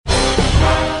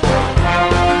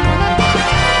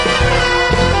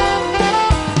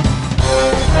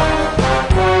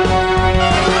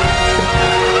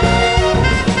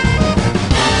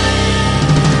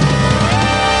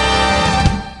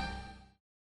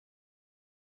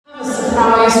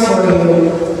surprise for you.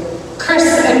 Chris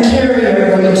and Kerry are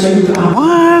going to join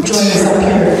us up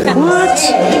here. What?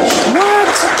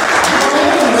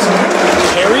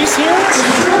 Kerry's here? The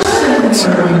first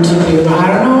thing we're going to do, I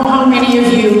don't know how many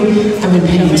of you have been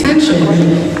paying attention,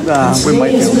 but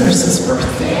today is Chris's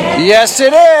birthday. Yes,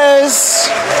 it is.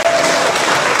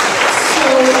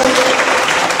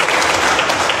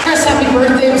 Chris, happy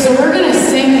birthday. So we're going to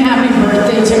sing happy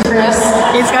birthday to Chris.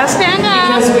 He's got to stand up.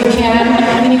 Because we can.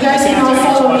 And you guys can all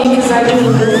follow me because I do a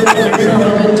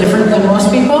little bit different than most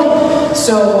people.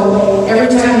 So every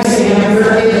time you say happy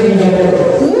birthday, then you get a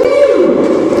woo!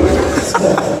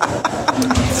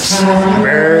 Happy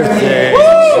Birthday.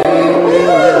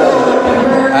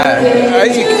 You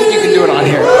can do it on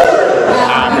here.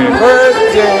 Happy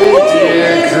birthday,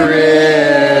 dear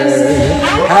Chris.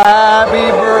 Happy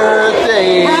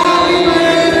birthday. Happy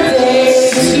birthday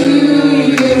to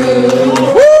you.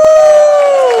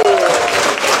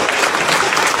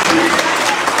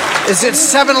 Is it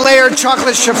 7-layer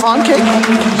chocolate chiffon cake?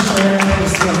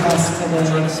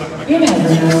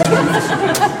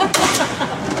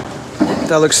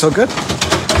 That looks so good.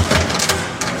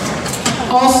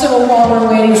 Also, while we're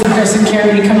waiting for Chris and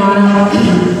Kerry to come on out,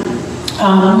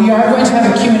 we are going to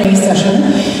have a Q&A session.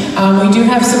 We do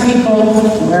have some people,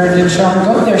 where did Sean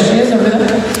go? There she is over there.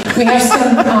 We have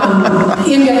some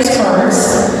index cards.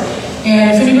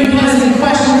 And if anybody has any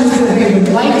questions that they would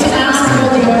like to ask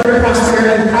about the Alberta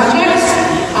Prosperity Project,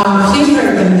 please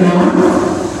write them down.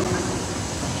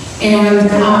 And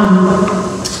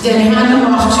then hand them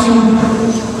off to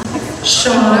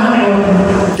Shauna or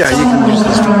Yeah, you someone can use will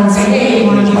this come around and say, hey, you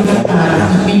want to give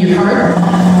me your card?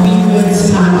 We would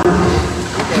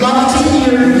love to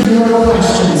hear your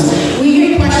questions. We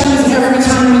get questions every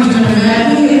time we do an event.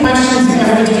 We get questions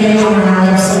every day on our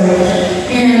website.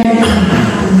 And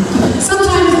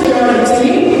sometimes they are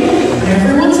entertaining, but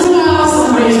every once in a while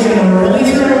somebody's going to really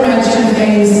throw a wrench in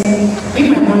things. We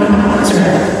might want to answer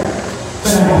it.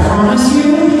 But I promise you,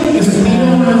 if we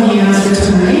don't know the answer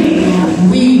tonight,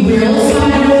 we will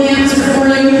find out the answer for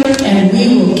you, and we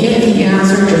will get the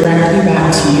answer directly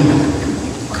back to you.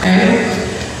 Okay?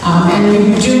 And we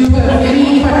do put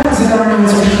any questions that aren't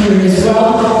answered here as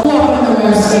well. Go up on the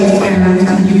website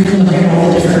and you can look at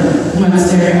all the different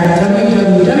ones there at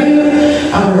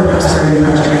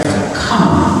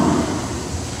www.albertaprosperityproject.com.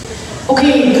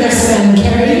 Okay, Chris and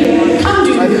Kerry, come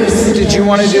do this. Did you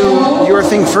want to do your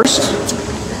thing first?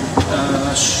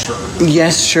 Sure.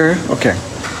 Yes, sure. Okay.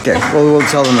 Okay, well, we'll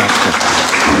tell them that.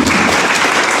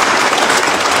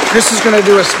 Chris is going to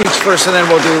do a speech first, and then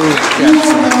we'll do.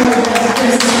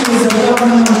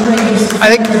 I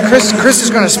think Chris is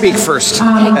going to speak first,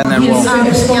 and then we'll.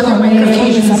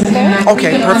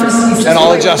 Okay, perfect. And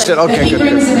I'll adjust it. Okay, good. He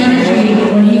brings an energy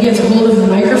when he gets a hold of the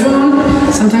microphone.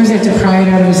 Sometimes I have to pry it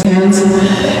out of his hands,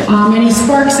 and he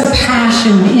sparks a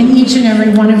passion in each and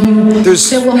every one of you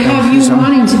that will have you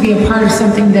wanting to be a part of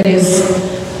something that is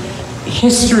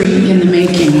history in the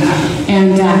making.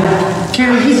 And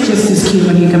Kerry, he's just as cute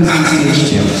when he comes on stage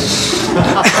too.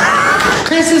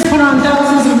 Chris has put on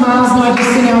thousands of miles, not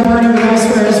just in Alberta, but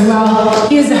elsewhere as well.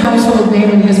 He is a household name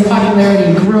and his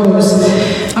popularity grows.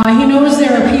 He knows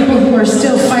there are people who are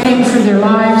still fighting for their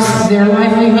lives, their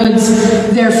livelihoods,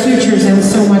 their futures, and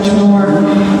so much more.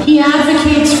 He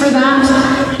advocates for that.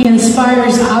 He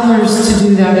inspires others to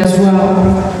do that as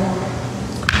well.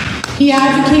 He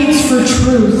advocates for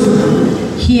truth.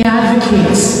 He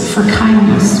advocates for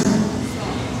kindness.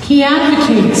 He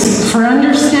advocates for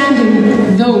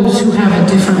understanding those who have a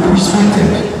different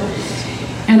perspective.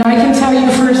 And I can tell you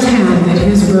firsthand that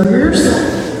his burgers,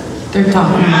 they're top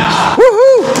notch.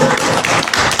 Woohoo!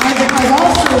 I've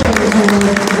also been told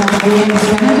that the eggs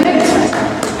Benedict,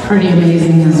 pretty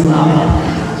amazing as well.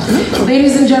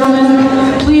 Ladies and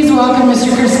gentlemen, please welcome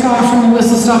Mr. Chris Kerry from the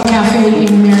Whistle Stop Cafe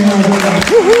in Marion, Alberta.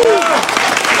 Woohoo!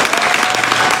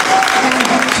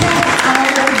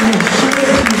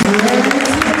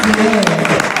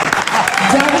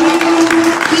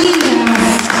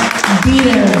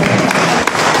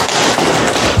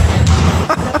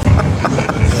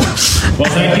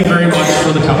 Well, thank you very much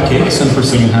for the cupcakes and for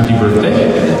singing happy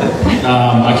birthday.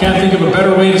 I can't think of a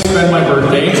better way to spend my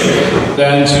birthday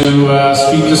than to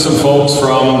speak to some folks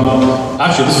from,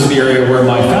 actually this is the area where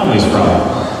my family's from.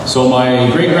 So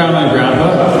my great-grandma and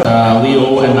grandpa,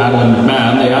 Leo and Madeline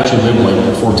McMahon, they actually live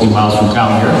like 14 miles from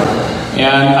town here.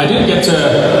 And I didn't get to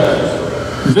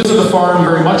visit the farm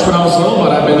very much when I was little,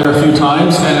 but I've been there a few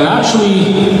times. And it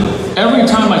actually, every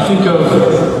time I think of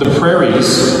the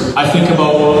prairies, I think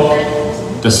about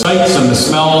the sights and the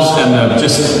smells and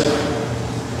just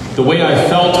the way I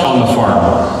felt on the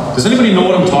farm. Does anybody know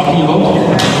what I'm talking about?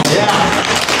 Yeah.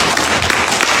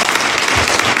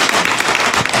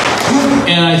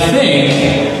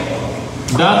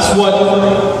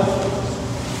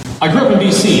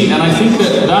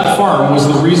 farm was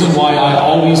the reason why I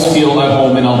always feel at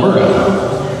home in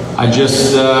Alberta. I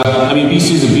just, I mean,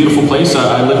 BC is a beautiful place.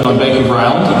 I lived on Vancouver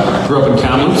Island, grew up in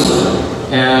Kamloops,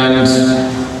 and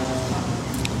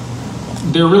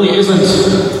there really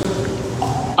isn't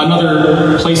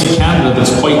another place in Canada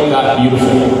that's quite that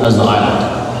beautiful as the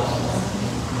island.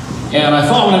 And I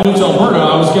thought when I moved to Alberta,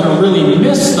 I was going to really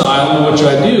miss the island, which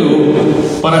I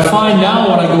do, but I find now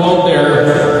when I go out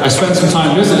there, I spend some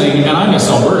time visiting, and I miss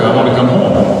Alberta. I want to come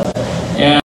home.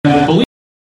 And believe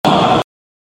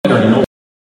it or not,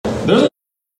 there's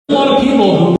a lot of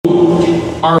people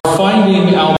who are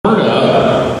finding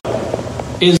Alberta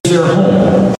is their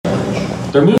home.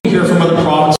 They're moving here from other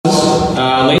provinces.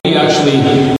 Lady actually,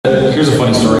 here's a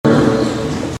funny story.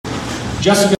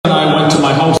 Jessica and I went to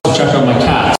my house to check on my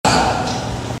cats.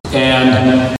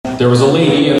 And there was a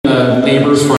lady in the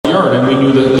neighbor's front yard, and we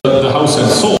knew that the house had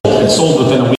sold. It sold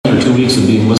within a week or 2 weeks of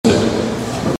being listed.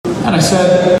 And I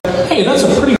said, hey, that's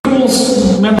a pretty cool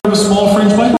member of a small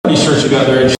fringe minority shirt you got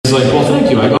there. And she's like, well,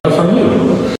 thank you. I got it from you.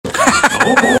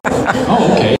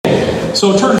 Oh, okay.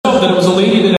 So it turns out that it was a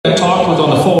lady that I talked with on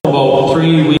the phone about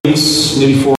 3 weeks,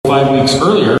 maybe 4 or 5 weeks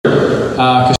earlier,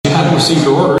 because she hadn't received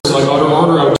her order. So I got her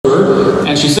order out to her,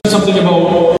 and she said something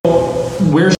about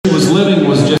where she was living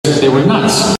was just, they were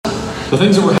nuts. The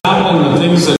things that were happening, the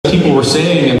things that people were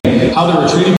saying, and how they were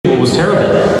treating people was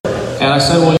terrible. And I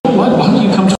said, well, you know what? Why don't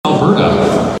you come to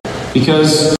Alberta?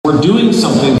 Because we're doing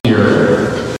something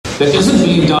here that isn't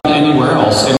being done anywhere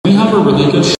else, and we have a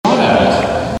really good shot at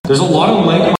it. There's a lot of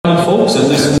like-minded folks, and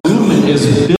this movement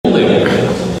is building.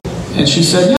 And she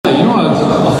said, yeah, you know,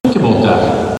 I'll think about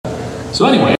that. So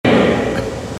anyway,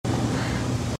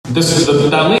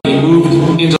 that lady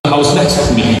moved into the house next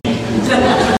to me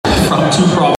from 2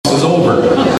 provinces over.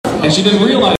 And she didn't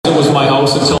realize it was my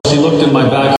house until she looked in my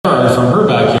backyard from her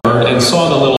backyard and saw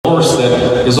the little horse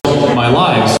that is all my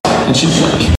lives. And she's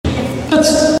like,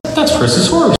 that's Chris's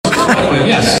horse. Anyway,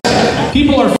 yes,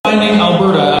 people are finding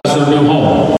Alberta as their new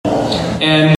home.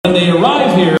 And when they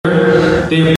arrive here,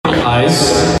 they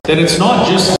realize that it's not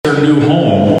just their new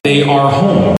home, they are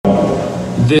home.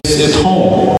 This is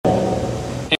home.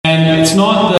 And it's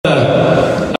not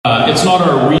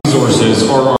our resources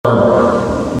or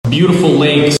our beautiful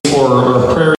lakes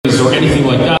or prairies or anything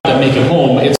like that that make it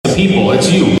home. It's the people. It's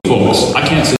you, folks. I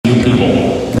can't say you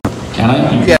people. Can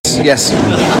I? Yes.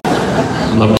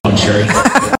 I love Tom Sherry.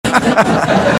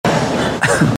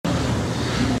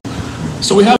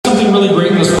 So we have something really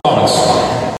great in this province.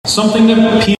 Something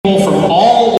that people from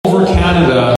all over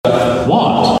Canada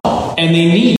want. And they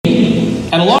need.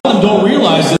 And a lot of them don't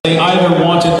realize that they either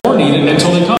want it or need it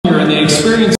until they come here and they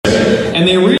experience it. And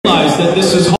they realize that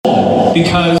this is home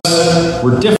because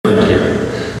we're different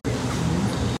here.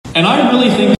 And I really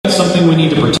think that's something we need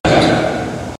to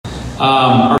protect.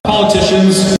 Our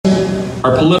politicians,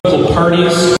 our political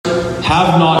parties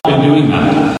have not been doing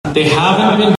that. They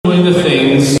haven't been doing the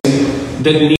things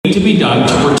that need to be done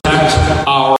to protect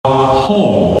our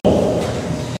home.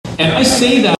 And I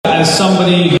say that as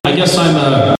somebody, I guess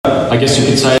you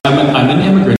could say I'm an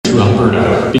immigrant to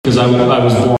Alberta because I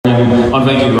was born on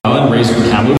Vancouver Island, raised in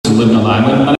Kamloops, and lived on the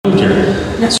island, and I moved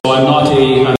here. So I'm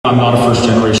not a first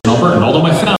generation Albertan, although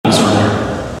my family's from here.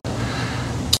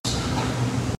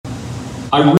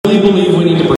 I really believe we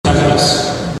need to protect this.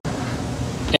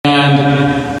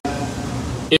 And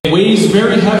it weighs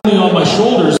very heavily on my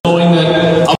shoulders knowing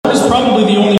that Alberta is probably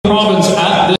the only province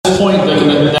at this point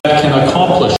that can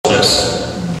accomplish this.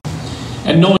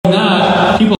 And knowing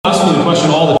that, people ask me the question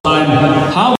all the time,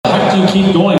 how the heck do you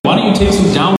keep going? Why don't you take some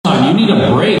downtime? You need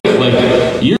a break.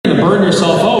 Like, you're going to burn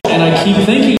yourself out. And I keep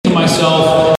thinking to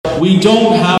myself, we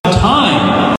don't have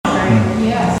time.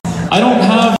 I don't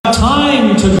have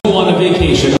time to go on a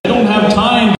vacation. I don't have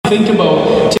time to think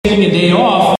about taking a day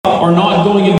off or not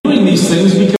going and doing these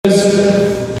things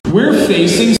because we're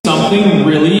facing something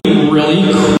really,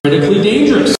 really critically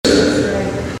dangerous.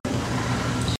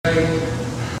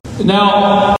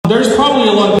 Now, there's probably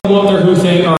a lot of people out there who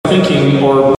are thinking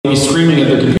or maybe screaming at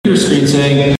their computer screen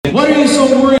saying, what are you so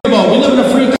worried about? We live in a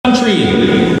free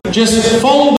country. Just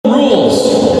follow the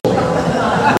rules.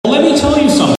 Well, let me tell you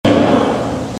something.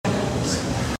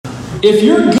 If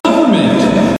your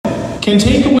government can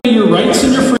take away your rights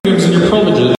and your freedoms and your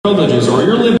privileges or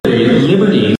your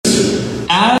liberties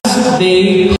as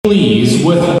they please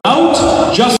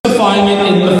without justifying it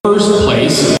in the first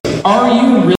place, are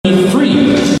you really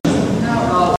free?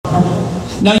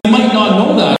 Now, you might not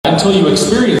know that until you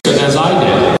experience it as I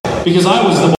did, because I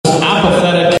was the most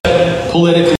apathetic,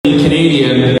 politically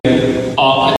Canadian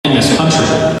in this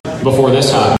country before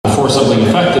this happened, before something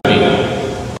affected me.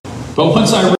 But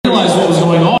once I realized what was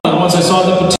going on, and once I saw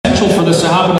the potential for this to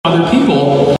happen to other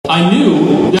I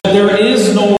knew that there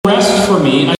is no rest for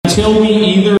me until we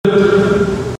either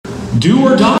do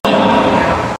or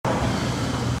die.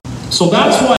 So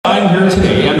that's why I'm here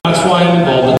today, and that's why I'm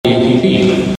involved in the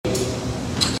APP.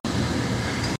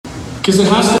 Because it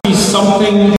has to be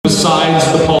something besides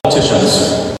the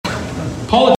politicians.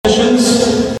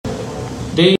 Politicians,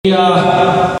 they do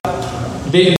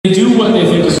what they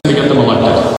think is going to get them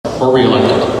elected or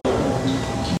re-elected.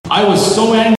 I was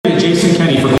so angry at Jason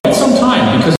Kenney for quite some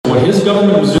time because of what his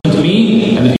government was doing to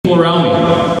me and the people around me.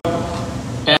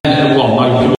 And, well, not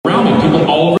even people around me, people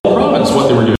all over the province, what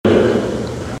they were doing.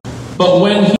 But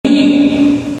when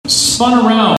he spun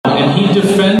around and he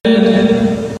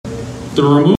defended the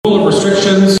removal of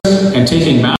restrictions and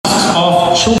taking masks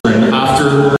off children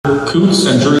after Coots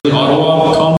and during the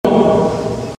Ottawa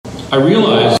combo, I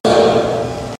realized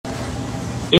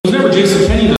it was never Jason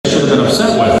Kenney that I should have been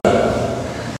upset with.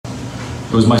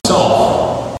 It was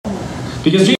myself.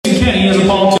 Because Jason Kenney is a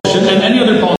politician, and any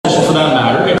other politician for that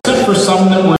matter, except for some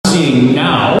that we're seeing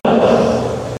now,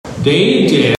 they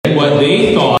did what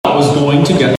they thought was going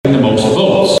to get them the most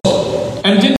votes.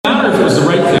 And it didn't matter if it was the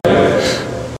right thing.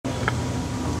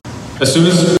 As soon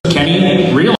as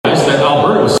Kenney realized that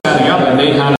Alberta was standing up and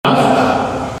they had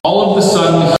enough, all of a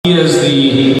sudden he is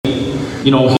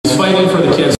he's fighting for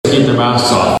the kids to keep their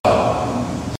masks off.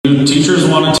 Do teachers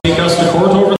want to take us to court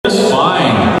over this?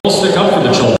 Fine. We'll stick up for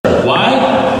the children.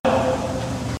 Why?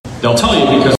 They'll tell you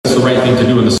because it's the right thing to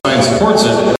do and the science supports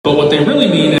it. But what they really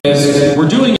mean is we're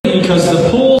doing it because the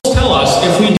polls tell us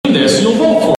if we do this, you'll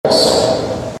vote for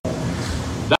us.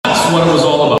 That's what it was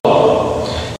all about.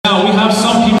 Now, we have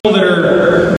some people that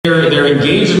are they're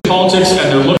engaged in politics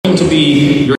and they're looking to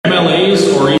be your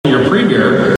MLAs or even your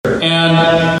premier.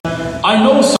 And I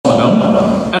know some of them,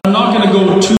 and I'm not going to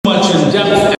go too much in depth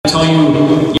and tell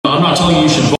you, I'm not telling you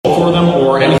should vote for them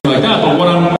or anything like that, but what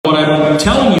I'm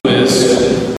telling you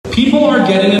is people are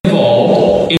getting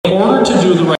involved in order to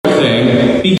do the right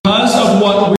thing because of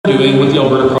what we're doing with the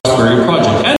Alberta Prosperity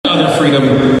Project and other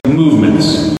freedom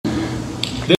movements.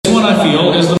 This one I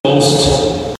feel is the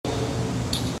most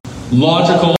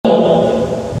logical,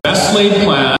 best laid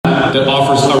plan that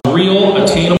offers a real,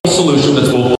 attainable solution that's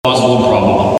both plausible and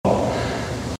probable.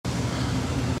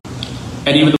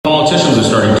 And even the politicians are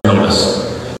starting to notice.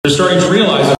 They're starting to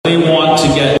realize that they want to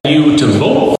get you to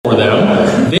vote for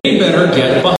them, they better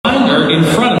get behind her in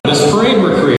front of this parade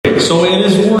we're creating. So it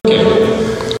is working.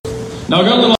 Now I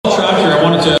got a little off track here. I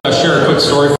wanted to share a quick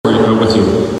story with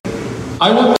you.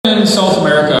 I worked in South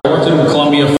America. I worked in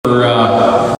Colombia for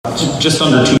just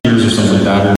under 2 years or something like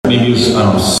that. Or maybe it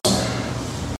was,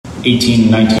 18,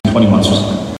 19, 20 months or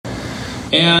something.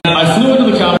 And I flew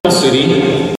into the capital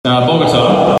city,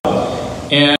 Bogota.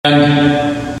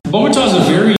 And Bogota is a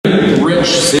very rich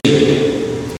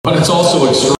city, but it's also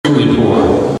extremely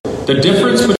poor. The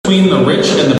difference between the rich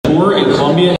and the poor in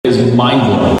Colombia is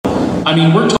mind-blowing. I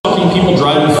mean, we're talking people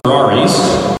driving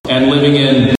Ferraris and living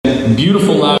in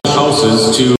beautiful lavish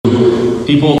houses to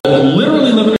people that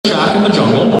literally live in a shack in the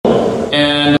jungle,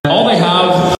 and all they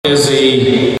have is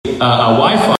a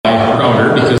Wi-Fi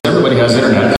router because everybody has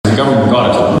internet because the government got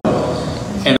it to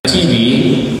them, and a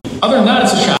TV. Other than that,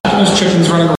 it's a shack and there's chickens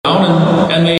running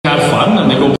around and they have fun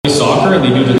and they go play soccer and they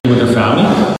do the thing with their family.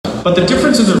 But the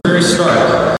differences are very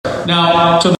stark.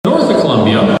 Now, to the north of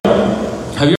Colombia,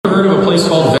 have you ever heard of a place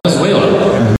called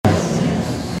Venezuela?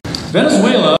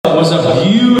 Venezuela was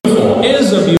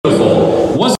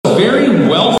a very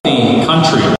wealthy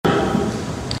country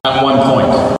at one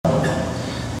point.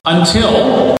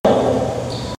 Until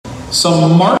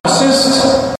some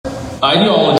Marxist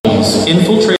ideologies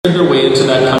infiltrated their way into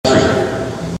that country.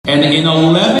 And in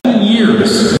 11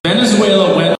 years,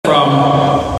 Venezuela went from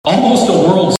almost a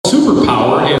world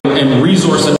superpower in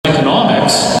resource and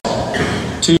economics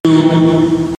to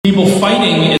people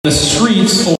fighting in the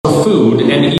streets over food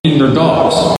and eating their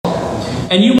dogs.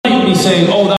 And you might be saying,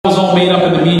 oh, that was all made up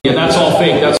in the media. That's all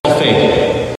fake. That's all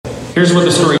fake. Here's where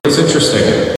the story gets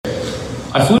interesting.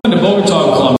 I flew into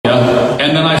Bogota, Colombia,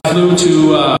 and then I flew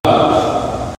to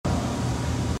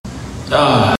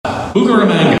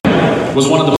Bucaramanga was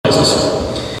one of the places.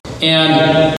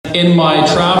 And in my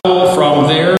travel from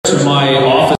there to my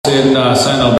office in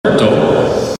San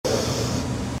Alberto,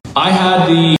 I had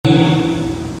the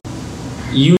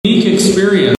unique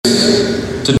experience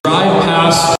to drive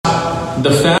past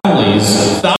the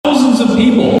families, thousands of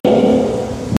people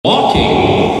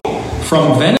walking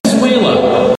from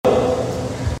Venezuela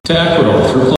to Ecuador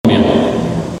through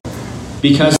Colombia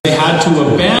because they had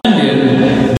to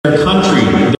abandon their country,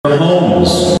 their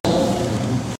homes.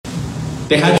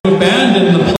 They had to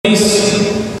abandon the place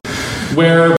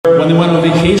where, when they went on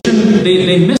vacation,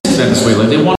 they missed Venezuela.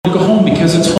 They wanted to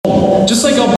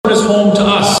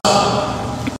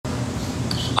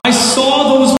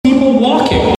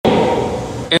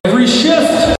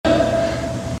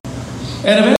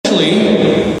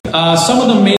some of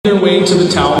them made their way to the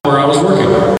town where I was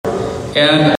working.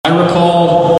 And I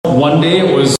recall one day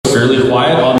it was fairly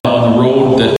quiet on the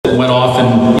road that went off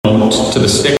and to the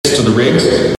sticks, to the rigs.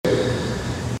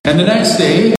 And the next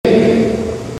day,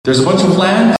 there's a bunch of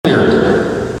land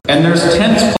cleared, and there's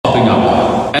tents popping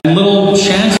up, and little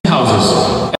shanty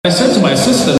houses. And I said to my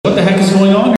assistant, what the heck is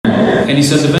going on here? And he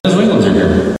says, the Venezuelans are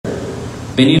here.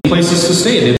 They need places to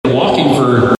stay. They've been walking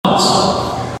for months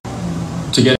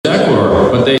to get to Ecuador,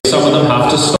 but some of them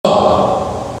have to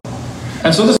stop.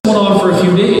 And so this went on for a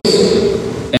few days,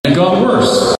 and it got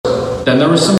worse. Then there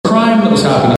was some crime that was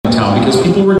happening in town because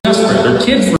people were desperate. Their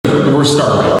kids were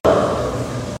starving.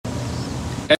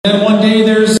 And then one day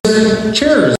there's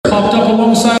chairs popped up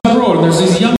alongside the road, and there's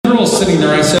these young girls sitting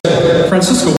there. I said,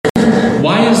 Francisco,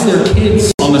 why is there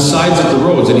kids on the sides of the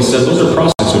roads? And he said, those are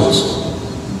prostitutes.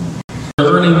 They're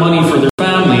earning money for their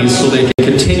families so they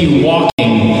can continue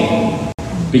walking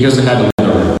because they had to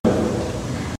live there.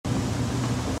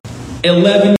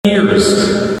 11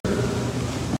 years.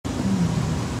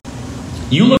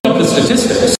 You look up the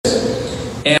statistics,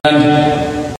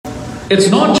 and it's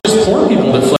not just poor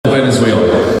people that fled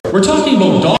Venezuela. We're talking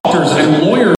about doctors and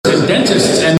lawyers and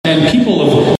dentists and people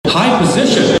of high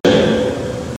position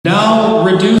now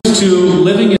reduced to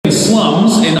living in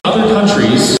slums in other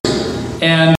countries,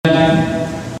 and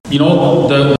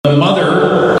the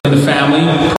mother in the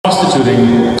family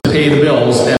prostituting to pay the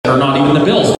bills, or not even the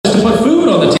bills, just to put food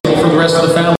on the table for the rest of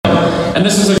the family. And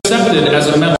this is accepted as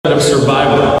a method of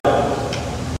survival.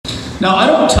 Now, I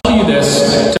don't tell you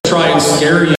this to try and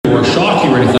scare you or shock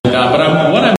you or anything like that,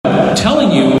 but what I'm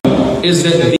telling you is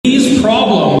that these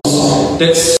problems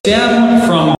that stem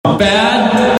from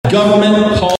bad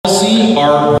government policy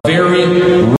are very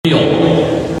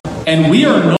real. And we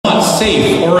are not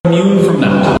safe or immune from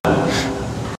that.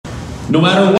 No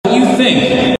matter what you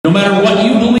think, no matter what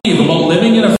you believe about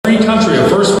living in a free country, a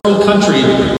first world country,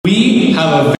 we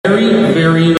have a very,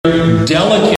 very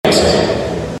delicate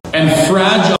and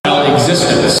fragile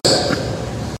existence.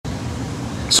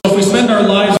 So if we spend our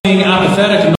lives being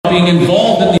apathetic and not being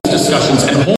involved in these discussions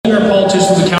and holding our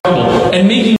politicians accountable and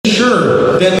making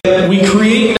sure that we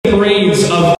create the parades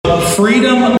of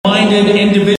freedom-minded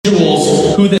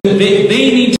individuals who they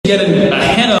need to get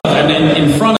ahead of and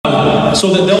in front of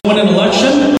so that they'll win an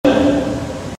election,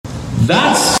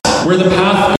 that's where the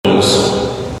path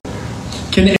goes.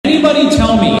 Can anybody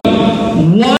tell me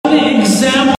one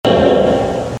example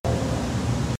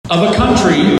of a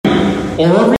country or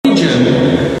a region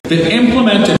that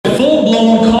implemented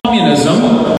full-blown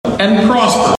communism and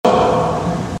prospered?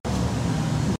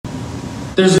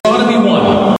 There's got to be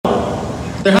one.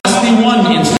 There has to be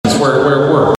one instance where it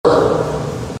worked.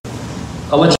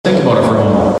 I'll let you think about it for a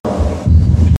moment.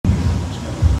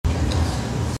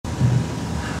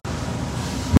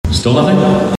 Still nothing?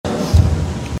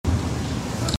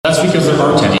 That's because there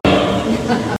aren't any.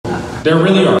 There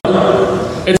really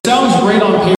aren't. It sounds great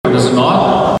on paper, does it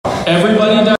not?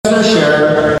 Everybody does their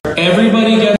share.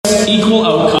 Everybody gets equal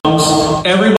outcomes.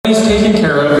 Everybody's taken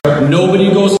care of.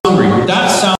 Nobody goes hungry. That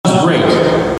sounds great,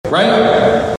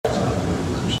 right?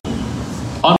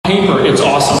 On paper, it's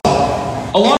awesome.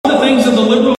 A lot of the things that the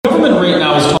Liberal government right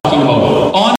now is talking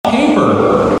about, on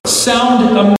paper,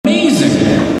 sound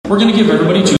amazing. We're going to give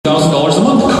everybody $2,000 a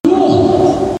month.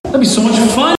 Cool. That'd be so much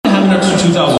fun to have an extra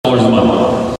 $2,000 a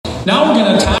month. Now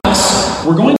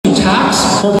we're going to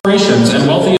tax corporations and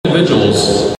wealthy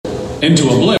individuals into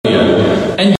oblivion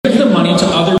and give the money to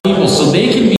other people so they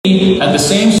can be at the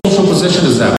same social position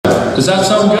as them. Does that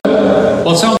sound good?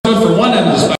 Well, it sounds good for one end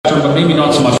of the spectrum, but maybe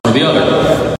not so much for the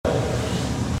other.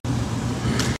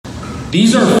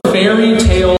 These are fairy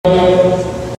tale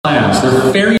plans.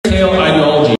 They're fairy tale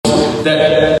ideologies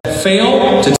that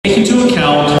fail to take into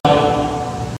account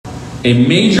a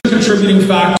major contributing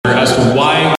factor as to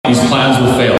why these plans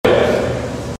will fail.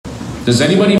 Does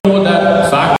anybody know what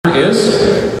that factor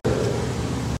is?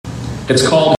 It's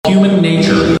called human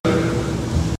nature.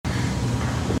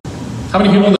 How many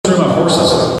people in this room have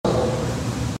horses?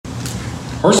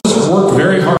 Horses work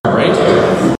very hard, right?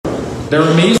 They're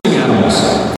amazing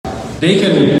animals. They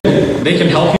can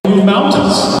help you move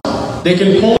mountains. They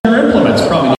can pull your implements.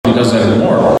 Probably nobody does that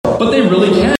anymore. But they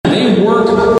really can. They work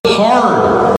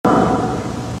hard.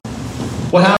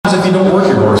 What happens if you don't work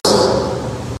your horse?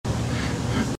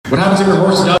 What happens if your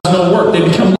horse does no work? They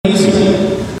become lazy.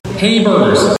 Hay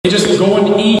burners. They just go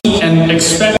and eat and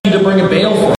expect you to bring a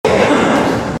bale for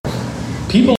them.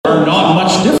 People are not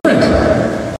much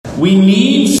different. We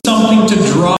need something to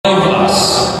drive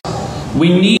us.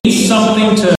 We need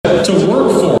something to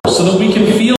work for so that we can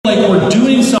feel like we're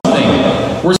doing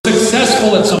something. We're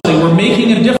successful at something. We're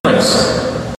making a difference.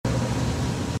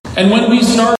 And when we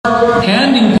start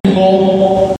handing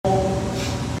people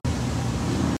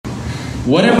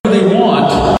whatever they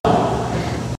want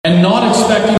and not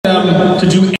expecting them to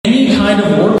do any kind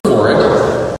of work for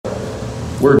it,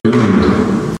 we're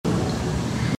doomed.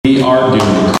 We are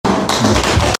doomed.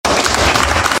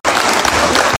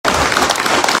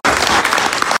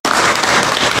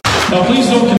 Now, please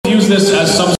don't confuse this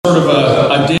as some sort of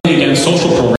a dig against social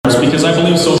programs, because I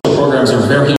believe social programs are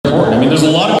very important. I mean, there's a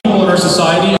lot of people in our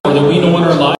society, or that we know in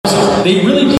our lives, they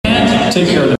really can't take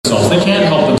care of themselves. They can't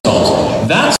help themselves.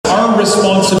 That's our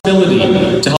responsibility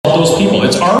to help those people.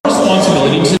 It's our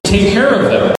responsibility to take care of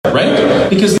them, right?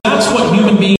 Because that's what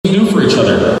human beings do for each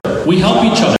other. We help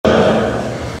each other.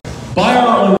 By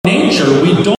our own nature,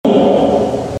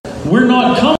 we're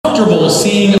not comfortable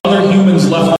seeing other humans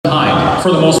left behind,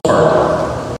 for the most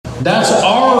part. That's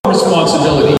our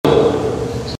responsibility.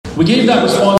 We gave that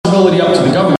responsibility up to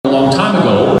the government a long time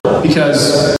ago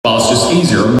because, well, it's just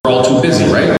easier and we're all too busy,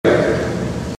 right?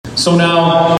 So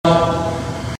now,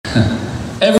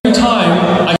 every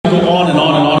time, I can go on and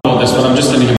on and on about this, but I'm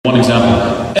just going to give one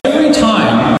example. Every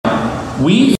time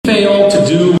we fail to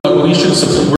do what we're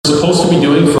supposed to be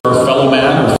doing for our fellow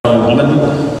man or fellow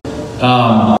woman,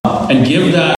 and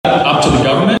give that up to the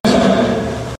government,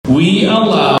 we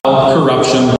allow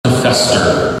corruption to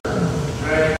fester.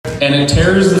 And it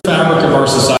tears the fabric of our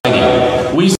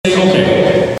society. We say,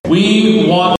 okay, we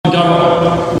want the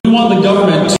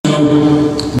government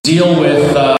to deal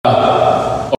with,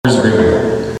 here's a great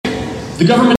one. The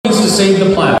government needs to save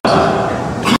the planet.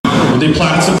 The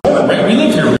planet's important, right? We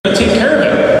live here. We've got to take care of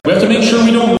it. We have to make sure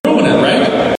we don't ruin it,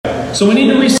 right? So we need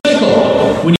to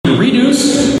recycle. We need to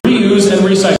reduce, reuse, and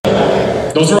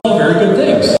recycle. Those are all very good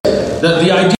things.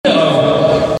 The idea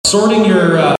of sorting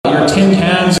your tin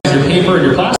cans and your paper and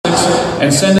your plastics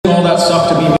and sending all that stuff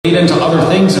to be made into other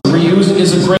things and reused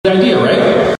is a great idea,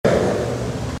 right?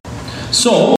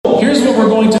 So, here's what we're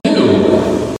going to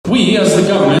do. We, as the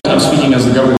government, I'm speaking as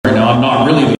the government right now, I'm not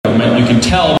really the government. You can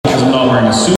tell because I'm not wearing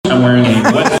a suit, I'm wearing a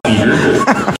wet beater.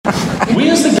 We,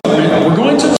 as the government, we're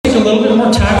going to take a little bit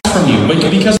more tax from you,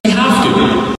 because we have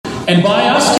to. And by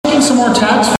us taking some more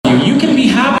tax from you, you can be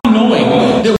happy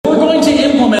knowing that we're going to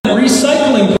implement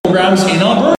recycling programs in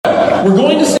Alberta. We're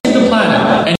going to save the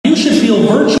planet, and you should feel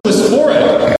virtuous for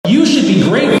it. You should be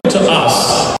grateful to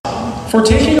us for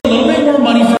taking a little bit more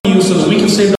money from you so that we can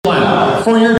save the planet.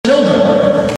 For your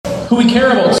children, who we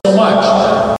care about so much,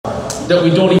 that we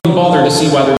don't even bother to see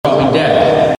why they're dropping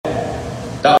dead.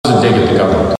 That was a dig at the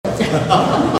government.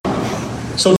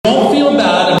 So don't feel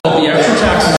bad about the extra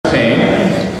taxes you're paying,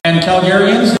 and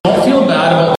Calgarians, don't feel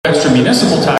bad about the extra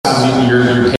municipal taxes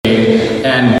you're paying,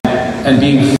 and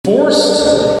being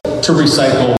forced to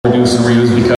recycle, reduce, and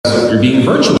reuse because you're being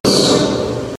virtuous.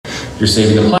 You're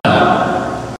saving the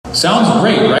planet. Sounds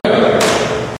great, right?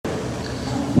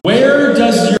 Where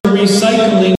does your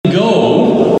recycling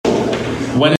go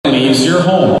when it leaves your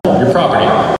home, your property?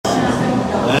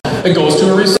 It goes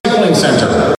to a recycling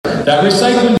center. That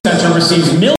recycling center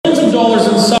receives millions of dollars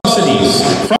in subsidies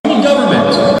from the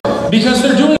government because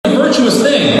they're doing a virtuous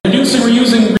thing, reducing,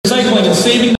 reusing, recycling, and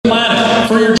saving the planet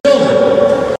for your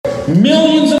children.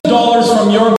 Millions of dollars from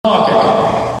your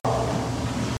pocket.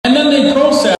 And then they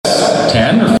process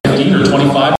 10 or 15 or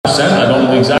 25%, I don't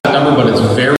know the exact number, but it's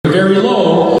very, very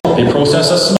low. They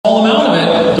process a small amount of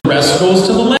it. The rest goes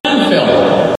to the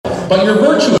landfill. But you're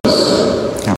virtuous.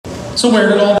 So where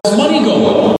did all this money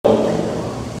go?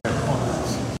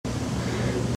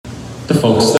 The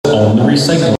folks that own the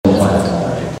recycling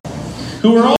plant,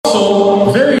 who are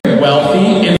also very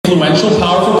wealthy, influential,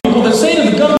 powerful people that say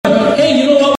to the government, hey, you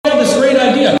know what, we have this great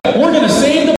idea. We're going to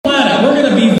save the planet. We're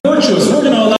going to be virtuous. We're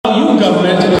going to allow you,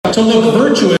 government, to look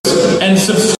virtuous and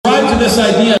subscribe to this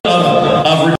idea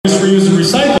of reduce, reuse, and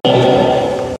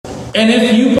recycle. And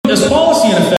if you put this policy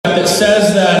in effect that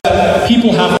says that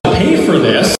people have to pay for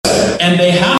this, and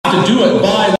they have to do it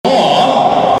by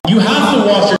law, you have to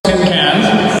wash your tin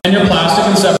cans and your plastic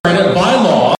and separate it by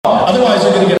law. Otherwise,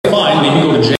 you're going to get fined, maybe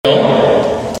go to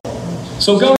jail.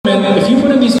 So government, if you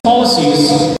put in these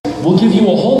policies, we'll give you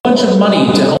a whole bunch of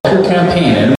money to help your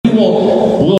campaign, and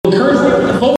we'll encourage you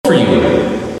to vote for you.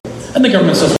 And the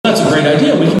government says, well, that's a great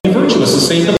idea. We can be virtuous and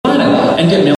save the planet and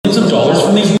get millions of dollars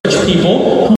from these rich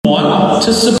people who want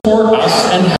to support us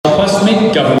and help us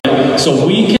make government so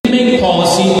we can make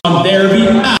policy on their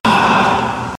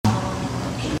behalf.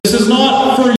 This is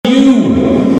not for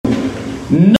you.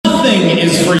 Nothing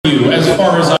is for you as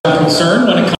far as I'm concerned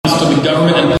when it comes to the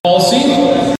government and policy.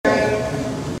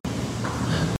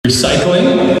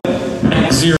 Recycling,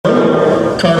 net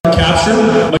zero, carbon capture.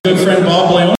 My good friend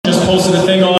Bob Leon just posted a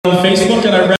thing on Facebook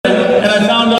and I read it, and I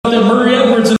found out that Murray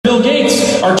Edwards and Bill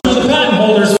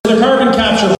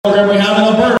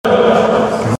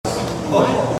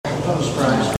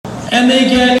they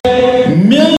get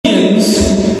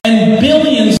millions and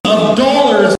billions of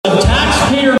dollars of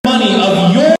taxpayer money,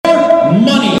 of your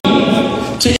money,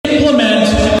 to implement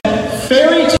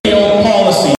fairy tale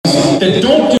policies that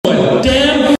don't do a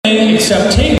damn thing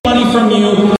except take money from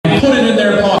you and put it in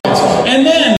their pockets. And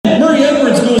then Murray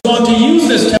Edwards goes on to use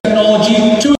this technology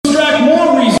to extract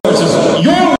more resources,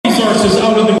 your resources,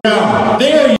 out of the ground.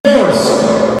 They are yours.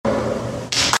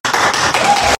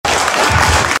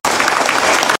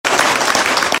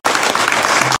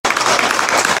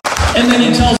 And then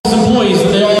he tells his employees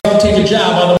that they all have to take a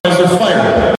jab, otherwise they're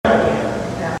fired.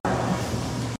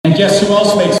 And guess who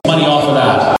else makes money off of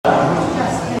that?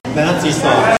 Nazi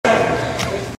stuff.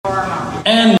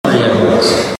 And Murray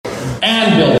Edwards.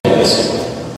 And Bill Gates.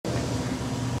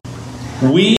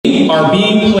 We are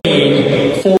being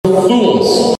played for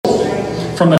fools.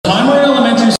 From the time we're in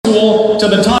elementary school to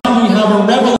the time we have a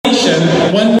revelation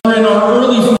when we're in our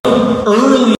early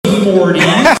 40s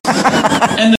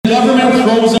and the government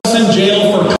throws us in jail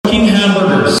for cooking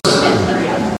hamburgers.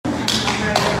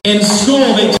 In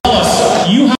school, they tell us,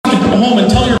 you have to go home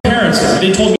and tell your parents,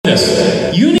 they told me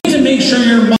this, you need to make sure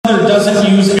your mother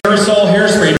doesn't use aerosol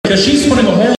hairspray because she's putting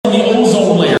a hole in the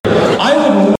ozone layer. I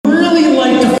would really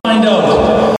like to find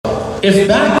out if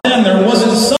back then there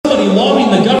wasn't somebody lobbying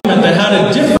the government that had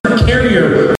a different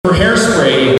carrier for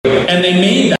hairspray and they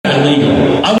made that illegal.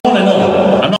 I want to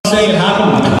know. I'm not saying it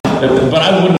happened, but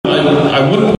I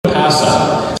wouldn't put past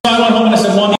that. So I went home and I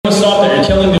said, Mom, you must stop there. You're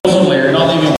killing the ozone layer. You're not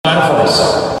leaving a planet for us.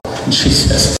 And she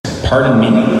says, pardon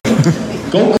me?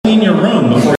 Go clean your room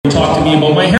before you talk to me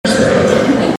about my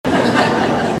hairspray.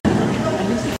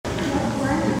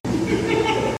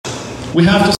 We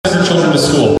have to send our children to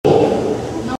school.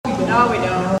 No, we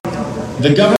don't.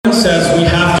 The government says we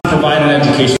have to provide an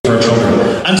education for our children.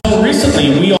 Until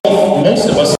recently, most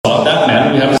of us thought that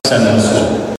meant we have to send them to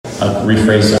school. I'll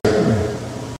rephrase that.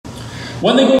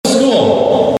 When they go to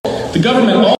school, the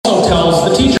government also tells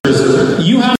the teachers,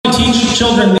 you have to teach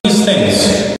children these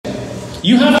things.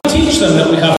 You have to teach them that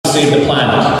we have to save the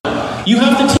planet. You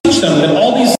have to teach them that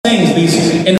all these things, these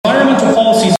environmental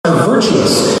policies are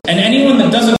virtuous, and anyone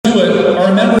that doesn't do it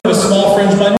are a member of a small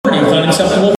fringe minority with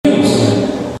unacceptable views.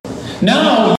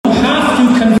 Now, you have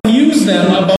to confuse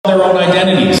them about their own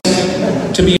identities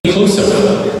to be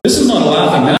inclusive. This is not a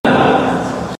laughing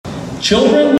matter.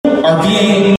 Children are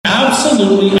being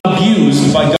absolutely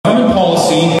abused by government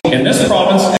policy in this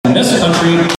province, in this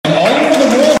country, and all over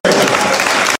the world right now.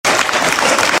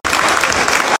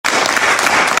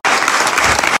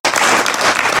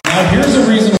 Now, here's a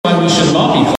reason why we should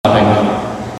not be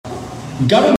clapping.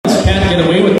 Governments can't get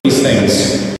away with these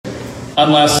things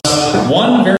unless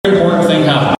one very important thing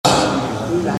happens.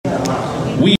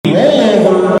 We roll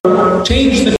over,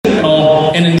 change the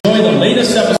channel, and enjoy the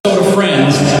latest episode of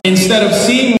Friends instead of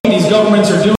seeing what these governments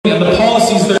are doing and the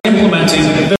policies they're implementing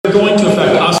that are going to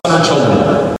affect us and our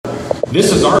children.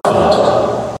 This is our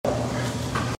fault.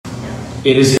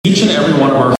 It is each and every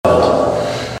one of our fault.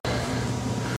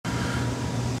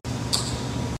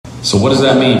 So what does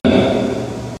that mean?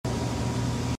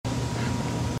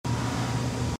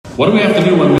 What do we have to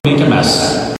do when we make a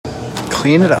mess?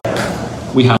 Clean it up.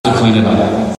 We have to clean it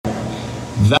up.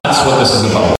 That's what this is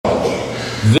about.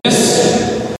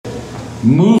 This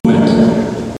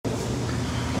movement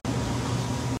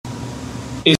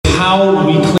is how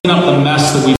we clean up the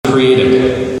mess that we've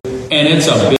created. And it's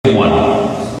a big one.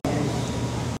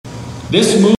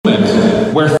 This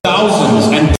movement, where thousands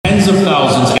and tens of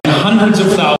thousands and hundreds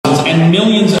of thousands and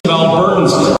millions of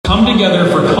Albertans come together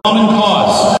for common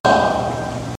cause,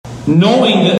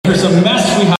 knowing that there's a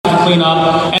mess we have to clean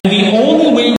up, and the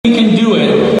only way we can do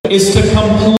it is to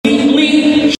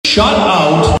completely shut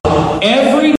out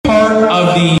every part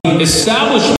of the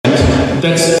establishment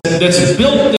that's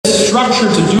built this structure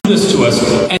to do this to us,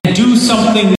 and do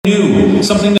something new,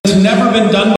 something that's never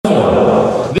been done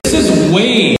before. This is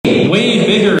way, way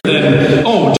bigger than,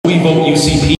 oh, do we vote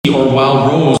UCP or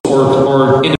Wild Rose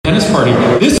or Independence Party?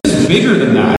 This is bigger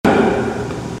than that.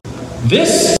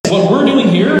 This, what we're doing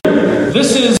here,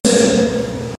 this is,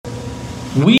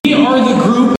 we are the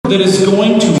group that is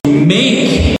going to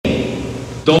make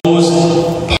those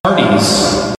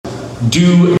parties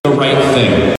do the right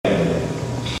thing.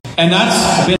 And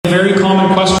that's been a very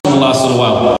common question in the last little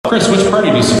while. Chris, which party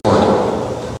do you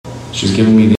support? She's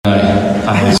giving me the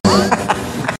eyes.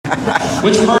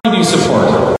 Which party do you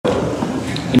support?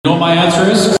 You know what my answer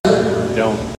is?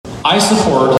 Don't. I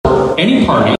support any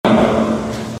party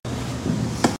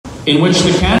in which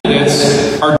the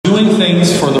candidates are doing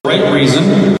things for the right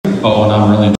reason. Oh, now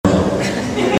I'm really in trouble.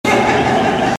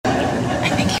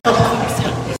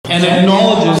 And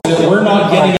acknowledges that we're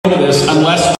not getting out of this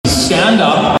unless we stand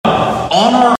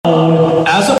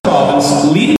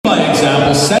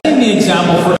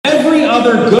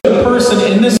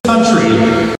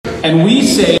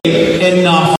say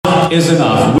enough is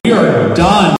enough. We are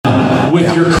done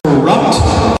with your corrupt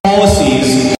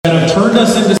policies that have turned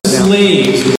us into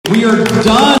slaves. We are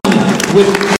done with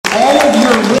all of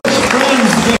your rich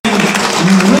friends getting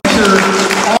richer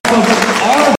off of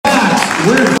our backs.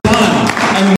 We're done.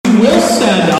 And we will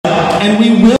stand up and we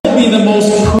will be the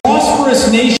most prosperous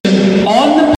nation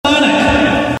on the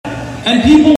planet. And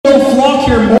people will flock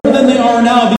here more than they are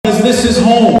now because this is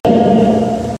home.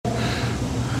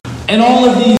 And all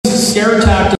of these scare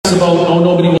tactics about, oh,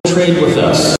 nobody will trade with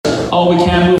us. Oh, we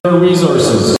can't move our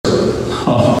resources.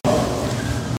 Oh.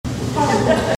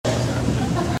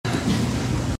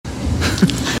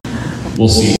 We'll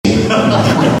see.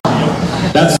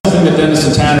 That's something that Dennis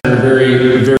and Tanner are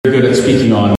very, very good at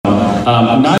speaking on.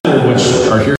 Neither of which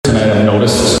are here tonight, I've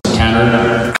noticed.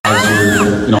 Tanner, as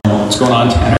you're, what's going on,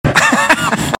 Tanner?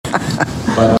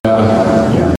 But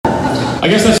I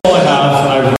guess that's all I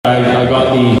have.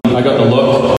 I got the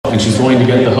look, and she's going to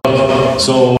get the hook.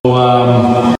 So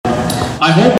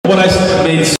I hope what I said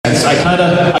made sense. I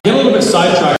get a little bit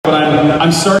sidetracked, but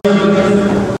I'm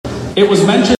starting. It was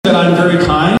mentioned that I'm very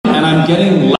kind, and I'm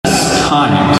getting less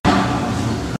kind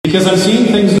because I'm seeing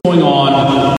things going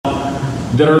on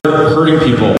that are hurting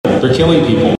people. They're killing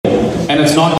people, and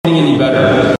it's not getting any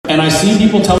better. And I see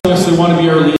people telling us they want to be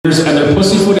our leaders, and they're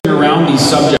pussyfooting around these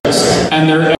subjects, and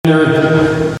they're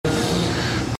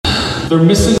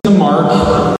missing the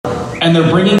mark, and they're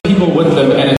bringing people with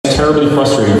them, and it's terribly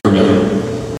frustrating for me.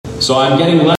 So I'm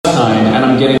getting less kind, and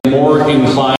I'm getting more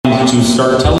inclined to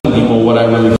start telling people what I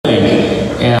really think.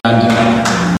 And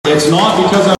it's not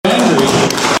because I'm angry.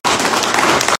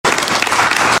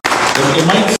 It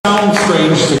might sound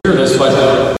strange to hear this, but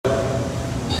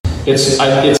it's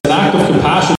an act of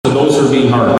compassion to those who are being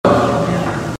hurt.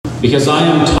 Because I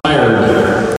am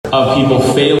tired of people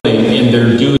failing in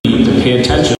their duty to pay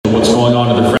attention to what's going on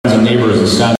to their friends and neighbors and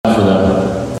stand up for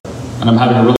them. And I'm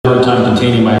having a really hard time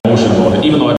containing my emotion about it,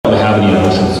 even though I don't really have any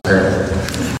emotions.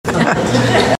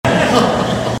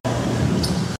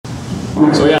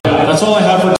 So yeah, that's all I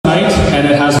have for tonight, and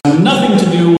it has nothing to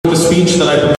do with the speech that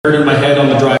I prepared in my head on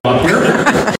the drive up here.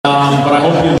 But I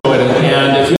hope you enjoyed it.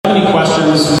 And if you have any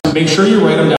questions, make sure you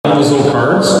write them down on those little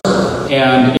cards.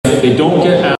 And if they don't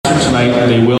get answered tonight,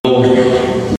 they will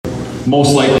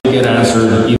most likely get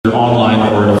answered either online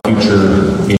or in a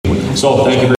future meeting. So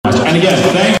thank you very much. And again,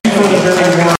 thank you for the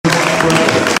very warm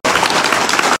birthday.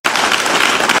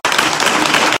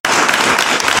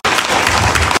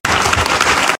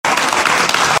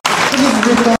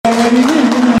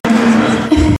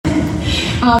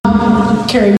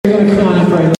 Kerry, you're going to come on up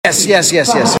right now. Yes.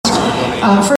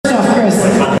 First off, Chris,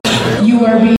 you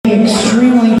are being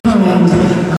extremely kind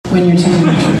when you're telling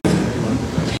the truth.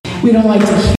 We don't like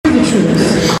to hear the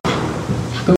truth,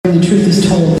 but when the truth is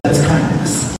told, that's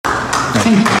kindness.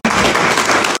 Thank you.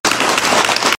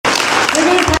 We're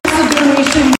going to pass the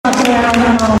donation bucket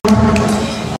around.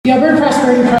 The Alberta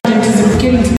Prosperity Project is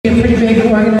getting to be a pretty big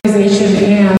organization,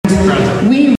 and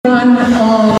we run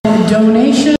on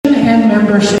donation and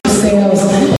membership sales.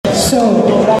 So,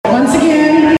 once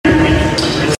again, a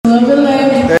little bit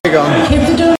leg. There you go. Hit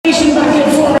the donation bucket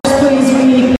for us, please. We,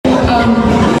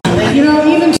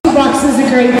 even $2 is a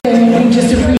great thing. We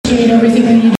just appreciate everything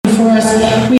that you do for us.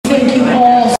 We thank you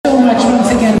all so much once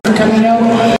again for coming out.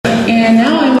 And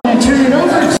now I'm going to turn it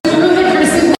over to the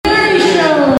Chris Kerry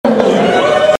Show.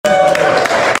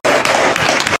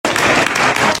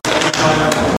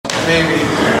 Maybe.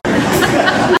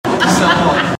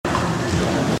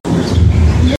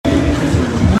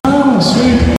 Oh,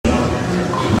 sweet.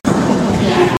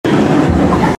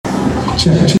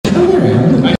 Check.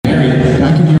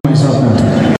 I can hear myself now.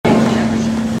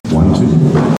 1, 2.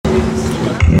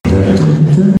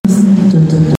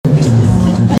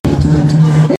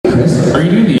 Hey, Chris. Are you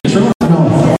doing the intro? No.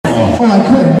 Oh, I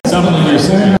could. Something like you're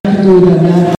saying. I can do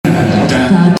that.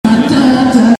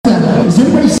 Has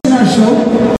anybody seen our show?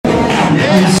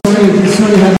 I'm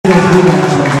sorry I had to go through that.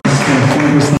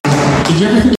 Did you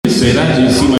ever think you'd say that? Did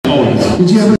you see my photos? Did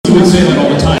you ever? You would say that all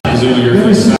the time because you're your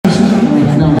face.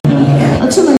 No.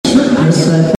 That's a nice shirt, Chris. I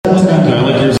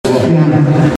like yours as well. Yeah,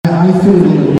 I feel a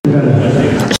little bit better.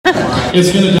 It's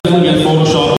going to definitely get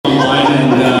photoshopped online,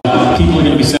 and people are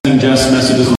going to be sending Jess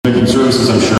messages from victim services,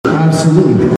 I'm sure.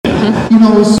 Absolutely.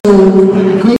 So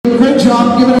great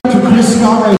job. Give it up to Chris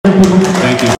Scott right here.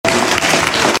 Thank you.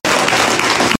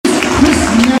 Chris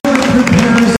never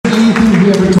prepares anything he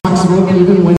ever talks about,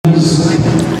 even when he's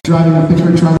driving a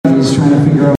pickup truck and he's trying to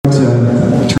figure out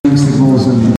turning signals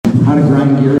and how to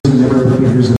grind gears, and never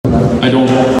figures it out. I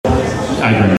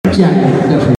grind gears. Yeah,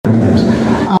 definitely grind gears.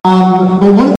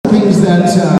 But one of the things that,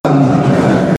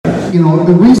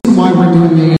 the reason why we're doing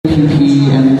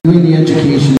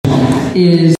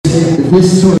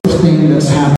research thing that's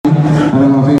happening. I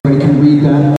don't know if anybody can read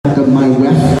that, my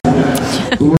WEF,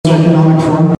 the World Economic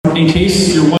Forum. In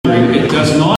case you're wondering, it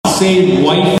does not say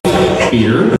wife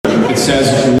beater, it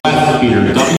says WEF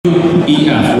beater,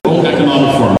 W-E-F, World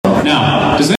Economic Forum.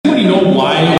 Now, does anybody know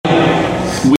why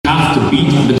we have to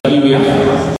beat the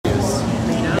WEF?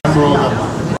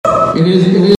 It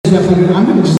is definitely, I'm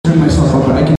going to just turn myself up,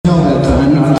 but I can tell that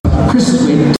I'm not, Chris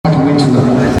is talking way too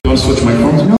loud. You want to switch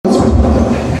microphones? No, that's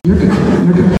fine. You're good,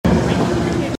 you're good.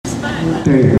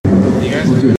 There you go.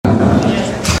 We'll do it now.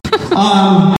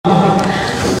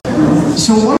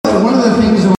 So one of the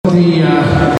things about the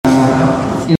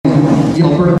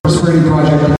Alberta Prosperity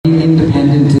Project and being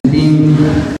independent and being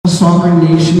a sovereign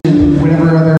nation and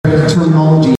whatever other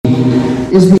terminology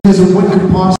is because of what could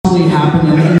possibly happen,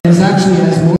 and is actually,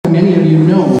 as many of you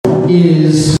know,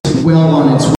 is well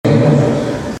on its way.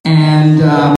 And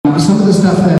some of the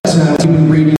stuff that we've been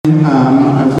reading,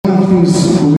 one of the things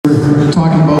we were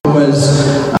talking about was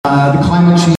the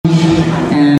climate change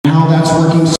and how that's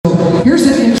working. So here's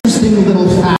an interesting little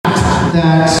fact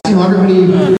that everybody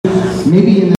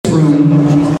maybe in this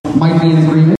room might be in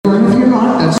agreement, or if you're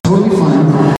not, that's totally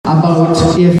fine, about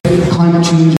if climate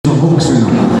change is a hoax or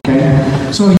not.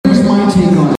 Okay? So here's my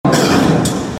take on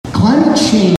it. Climate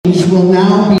change will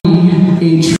now be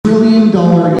a $1 trillion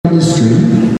industry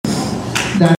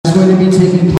that is going to be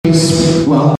taking place,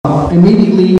 well,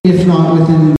 immediately, if not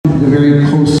within the very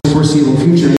close foreseeable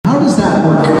future. How does that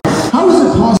work? How is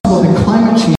it possible that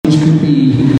climate change could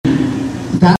be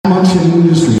that much an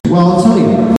industry? Well, I'll tell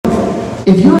you.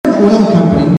 If you're an oil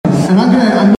company, and I'm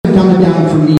gonna dumb it down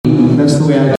for me, that's the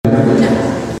way I do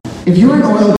it. If you're an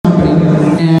oil company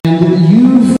and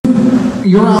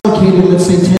you're allocated, let's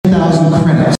say, 10,000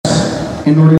 credits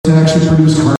in order to actually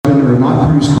produce carbon or not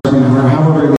produce carbon, or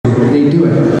however they do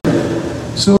it.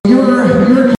 So you're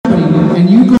a company and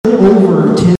you go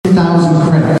over 10,000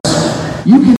 credits.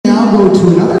 You can now go to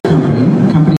another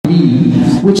company, Company B,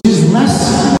 which is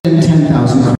less than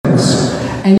 10,000 credits,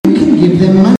 and you can give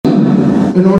them money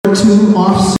in order to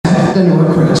offset the number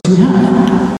of credits you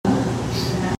have.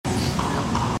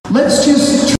 Let's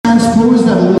just transpose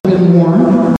that a little bit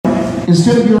more.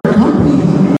 Instead of you're a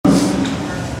company,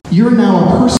 you're now a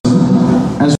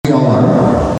person, as we all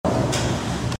are,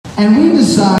 and we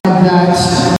decide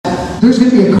that there's going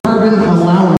to be a carbon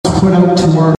allowance put out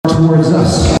towards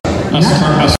us.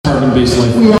 Us carbon-based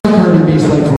life. We are carbon-based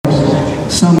life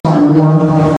forms. Some are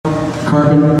more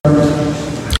carbon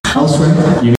elsewhere.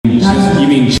 You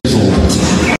mean chiseled.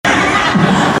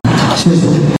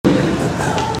 Chiseled.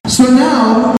 So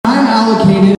now I'm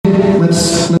allocated,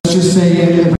 let's just say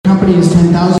if a company is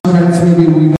 10,000 credits,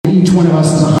 maybe each one of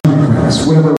us is 100 credits,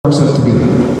 whatever it works out to be.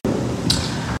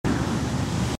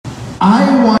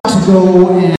 I want to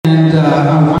go and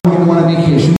I want to go on a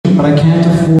vacation, but I can't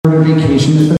afford a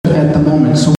vacation at the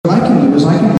moment. So what I can do is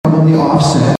I can probably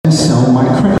offset and sell my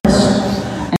credits.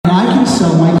 And I can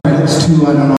sell my credits to,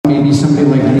 I don't know, maybe somebody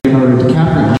like Leonardo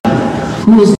DiCaprio,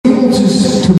 who is able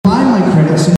to buy my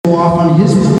credits and go off on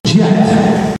his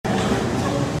jet.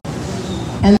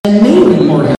 And then maybe,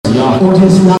 or his yacht,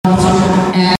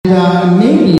 and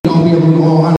maybe I'll be able to go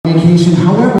on a vacation.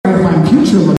 However, if I'm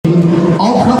future looking,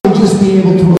 I'll probably just be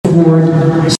able to afford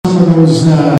some of those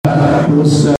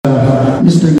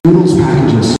Mr. Noodles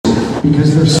packages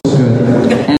because they're so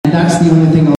good. And that's the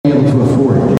only thing I'll be able to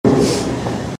afford.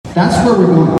 That's where we're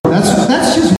going.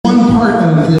 That's just one part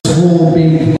of this whole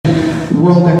big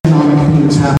world economic thing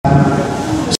that's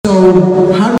happening. So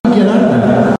how do we get out of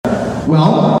that?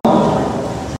 Well,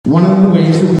 one of the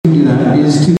ways that we can do that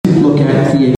is to look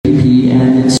at the APP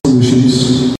and its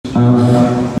solutions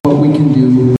of what we can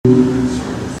do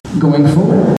going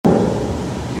forward.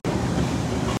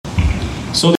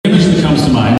 So the image that comes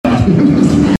to mind.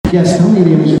 Yes, tell me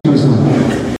the image that comes to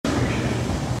mind.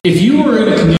 If you were in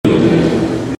a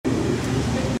canoe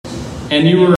and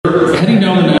you were heading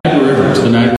down the Niagara River to the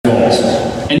Niagara Falls,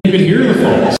 and you could hear the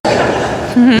falls.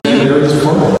 You heard this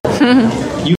before?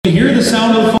 You can hear the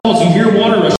sound of the falls. You hear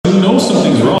water rush. You know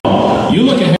something's wrong. You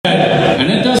look ahead, and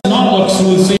it does not look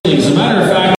smooth sailing. As a matter of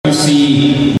fact, you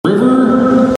see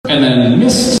river, and then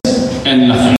mist, and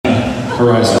nothing.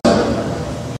 Horizon.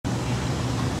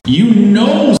 You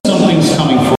know something's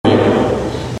coming for you.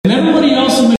 And everybody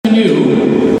else in the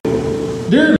canoe,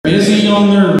 they're busy on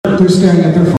their... They're staring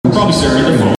at their phones. Probably staring at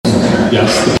their phones.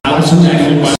 Yes, the paddles are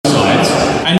dangling by the sides.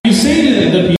 And you say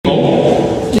to the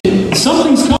people,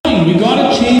 something's coming. We got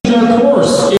to change our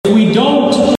course. If we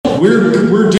don't,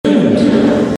 we're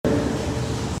doomed.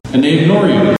 And they ignore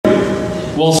you.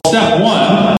 Well, step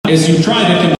one is you try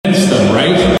to convince them,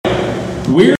 right?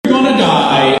 We're going to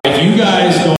die if you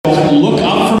guys don't look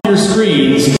up from your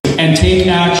screens and take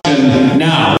action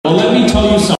now. Well, let me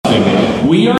tell you something.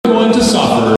 We are going to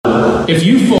suffer if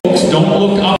you folks don't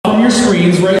look up from your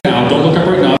screens right now, don't look up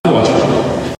right now if you're watching,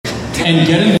 and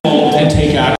get involved and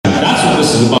take action. That's what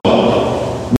this is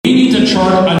about. We need to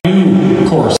chart a new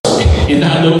course in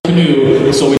that little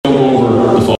canoe so we don't go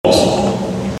over the falls.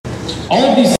 All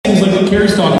of these things, like what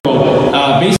Kerry's talking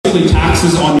about, basically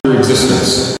taxes on your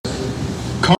existence.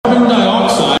 Carbon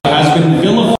dioxide has been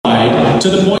vilified to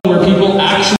the point where people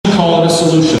actually call it a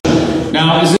solution.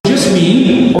 Now, is it just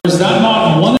me, or is that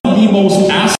not one of the most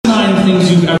asinine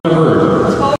things you've ever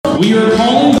heard? We are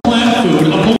calling plant food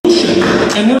a pollution,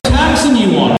 and we're taxing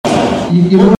you on it.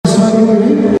 You know what I saw the other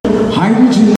day?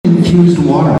 Hydrogen-infused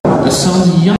water. That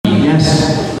sounds yummy.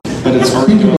 Yes. But it's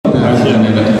already Think about that. hydrogen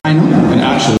in it. I know. And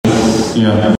actually,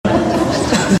 yeah. I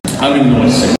don't even know what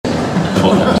to say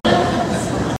about that.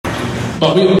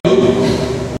 But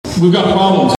we've got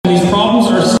problems. And these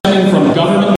problems are stemming from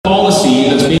government policy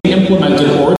that's being implemented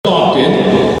or adopted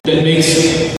that makes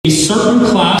a certain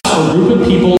class or group of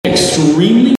people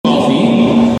extremely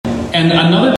wealthy and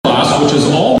another class, which is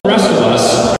all the rest of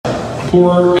us,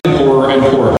 poorer and poorer and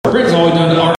poorer. Britain's already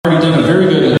done a very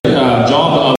good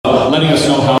job of letting us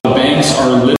know how the banks are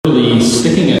literally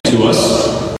sticking it to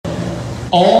us.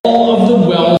 All of the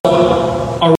wealth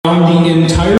around the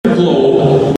entire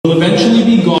globe will eventually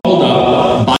be gobbled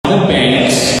up by the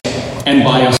banks and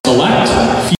by a select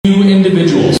few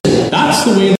individuals. That's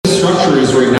the way the structure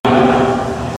is right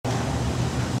now.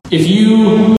 If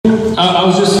you, I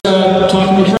was just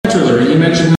talking to French earlier, he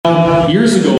mentioned how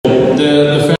years ago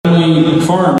the family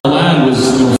farm, the land was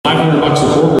 $500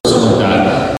 a quarter or something like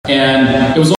that,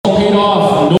 and it was all paid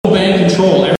off, no bank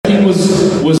control, everything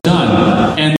was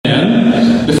done, and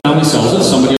then the family sells it,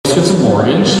 somebody else gets a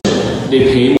mortgage,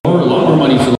 they pay a lot more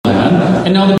money for the land,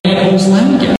 and now the bank owns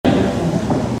land again.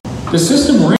 The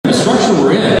system we're in, the structure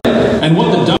we're in, and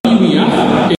what the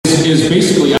WEF is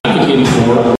basically advocating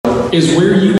for is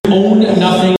where you own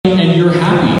nothing and you're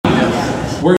happy.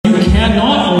 Where you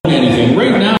cannot own anything.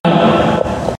 Right now,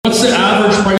 what's the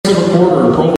average price of a quarter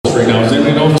in Provost right now? Does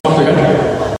anybody know off the top of their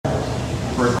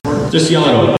head? Just yell it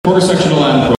out. Quarter section of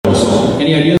land, Provost.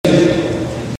 Any ideas?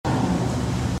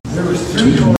 There was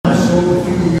 3 sold a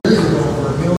few years ago for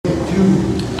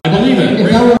 $1,200,000. I believe it. If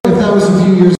that was a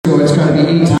few years ago, it's got to be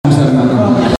 8 times that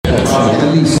amount.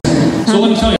 At least. So let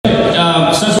me tell you,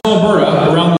 Central Alberta,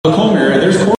 around the Lacombe area,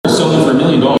 there's quarters selling for $1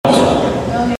 million.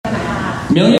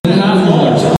 $1.5 million.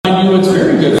 Mind you, it's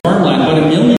very good farmland, but $1.5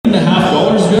 million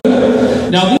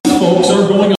good? Now these folks are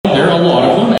going up there, a lot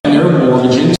of them, and they're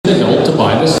mortgaging to the hilt to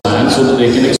buy this land so that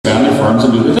they can expand their farms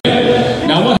and do their thing.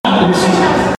 Now what happens?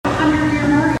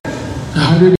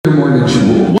 100-year mortgage.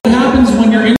 What happens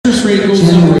when your interest rate goes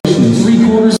up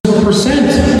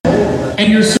 0.75%?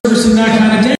 And you're servicing that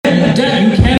kind of debt?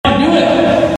 You cannot do it.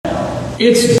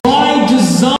 It's by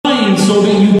design so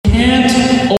that you can't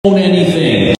own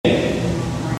anything.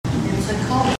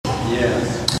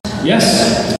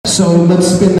 Yes. So let's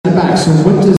spin that back. So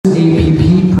what does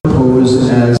APP propose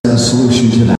as a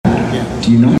solution to that?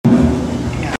 Do you know?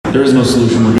 There is no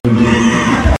solution. We're doing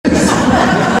it.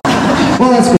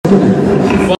 Well, that's good.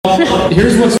 Well,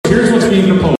 here's what's being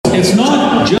proposed. It's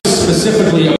not just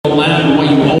specifically about land and what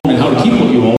you own and how to keep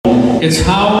what you own. It's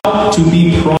how to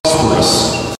be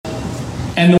prosperous.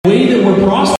 And the way that we're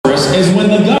prosperous is when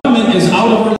the government is out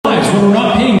of our lives, when we're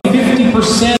not paying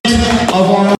 50% of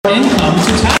our income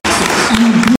to taxes.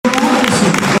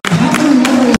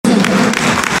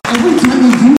 Every time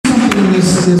you do something in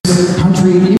this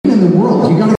country, even in the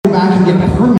world, you got to go back and get a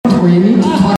permit, or you need to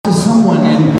talk to someone.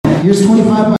 And here's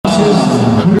 $25, here's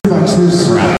 $100, here's.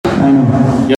 I know.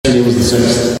 Yesterday was the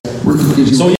 6th.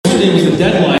 So yesterday was the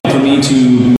deadline for me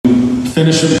to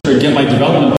finish or get my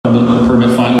development permit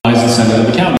finalized and send it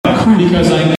to the county.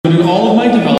 Because I included all of my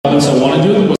developments I want to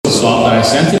do with the stop that I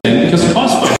sent it in because it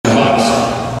costs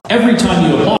 $500 every time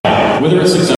you apply, whether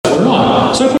it's successful or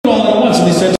not. So I put it all in at once, and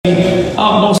they said to me,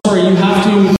 "Oh, no, sorry, you have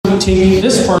to take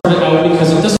this part of it out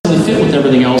because it doesn't really fit with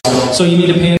everything else. So you need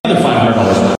to pay another $500.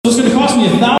 So it's going to cost me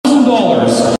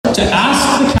 $1,000 to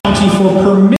ask the county for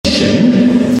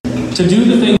permission to do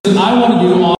the things that I want to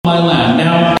do on my land.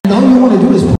 Now, and all you want to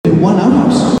do is put in one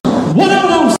outhouse. One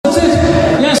outhouse, that's it.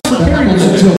 Yes, preparing.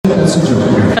 That's a joke.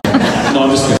 No,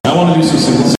 I'm just kidding. I want to do some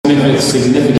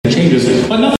significant changes,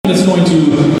 but nothing that's going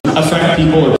to affect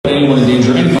people or put anyone in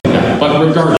danger or anything like that. But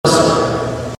regardless,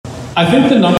 I think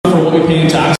the number for what we pay in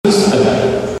taxes,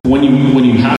 when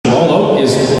you hash it all out,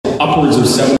 is upwards of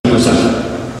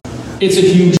 70%. It's a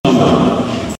huge number.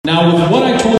 Now, with what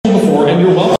I told you before, and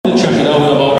you're welcome to check it out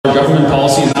about our government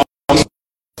policy and how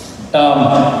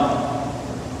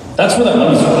that's where that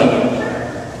money's going.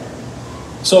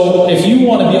 So if you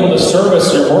want to be able to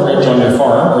service your mortgage on your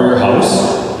farm or your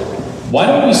house, why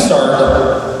don't we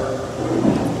start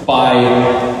by,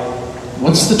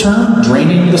 what's the term?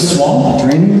 Draining the swamp?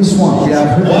 Draining the swamp,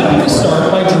 yeah. Why don't we start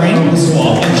by draining the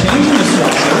swamp and changing the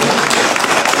structure?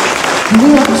 Do we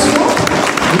have a swamp?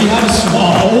 We have a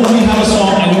swamp. Oh, we have a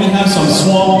swamp, and we have some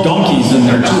swamp donkeys in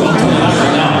there too. I'll tell you that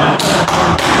right now.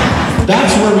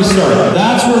 That's where we start.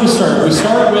 That's where we start. We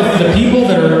start with the people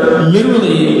that are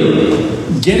literally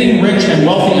getting rich and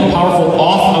wealthy and powerful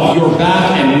off of your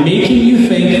back and making you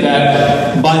think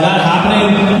that by that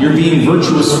happening, you're being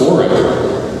virtuous for it.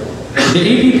 The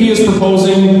APP is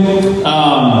proposing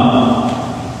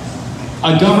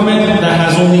a government that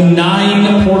has only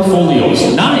 9 portfolios.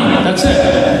 9, that's it.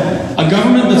 A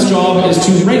government that's job is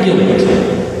to regulate,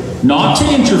 not to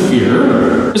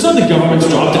interfere. It's not the government's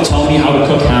job to tell me how to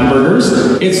cook hamburgers.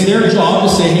 It's their job to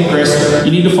say, hey Chris,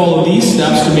 you need to follow these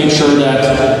steps to make sure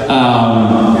that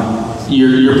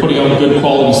you're putting out good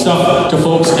quality stuff to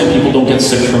folks and people don't get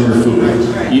sick from your food.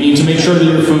 You need to make sure that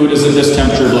your food is at this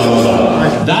temperature, blah, blah,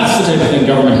 blah. That's the type of thing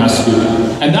government has to do.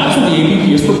 And that's what the APP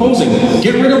is proposing.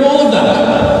 Get rid of all of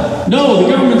that. No, the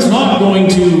government's not going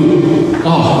to,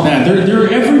 oh man, they're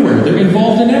everywhere. They're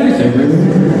involved in everything.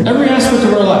 Every aspect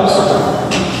of our lives.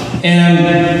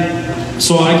 And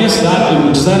so I guess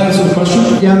does that answer the question?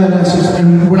 Yeah, that answers.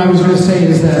 And what I was going to say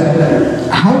is that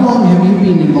how long have you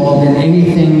been involved in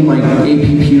anything like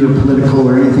APP or political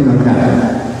or anything like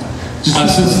that?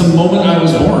 Since the moment I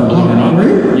was born, believe it or not.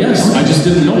 Really? Yes, I just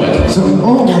didn't know it. So,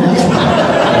 well, that's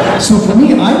fine. So for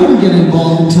me, I didn't get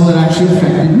involved until it actually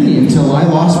affected me, until I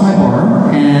lost my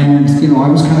bar, and I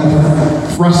was kind of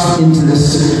thrust into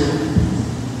this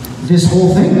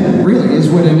whole thing, really, is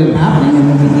what ended up happening.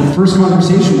 And the first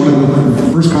conversation, one of the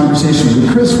first conversations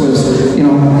with Chris was,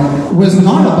 was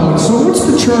not about, so what's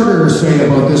the charter say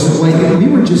about this? Like, we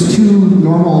were just 2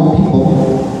 normal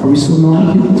people. Are we still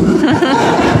normal people?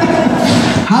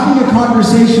 Having a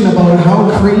conversation about how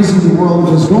crazy the world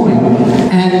was going.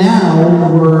 And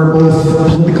now we're both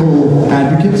political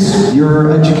advocates.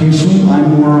 You're educational.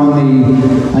 I'm more on the,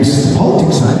 I guess, the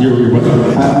politics side. You're what?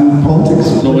 I'm politics.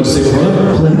 No, what did you say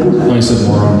before? Political. No, you said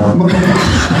more on. More on.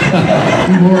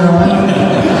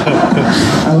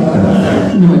 I like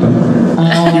that. No, I don't.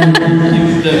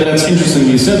 That's interesting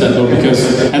you said that, though,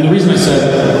 because, and the reason I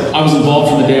said I was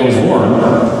involved from the day I was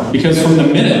born, because from the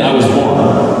minute I was born,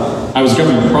 I was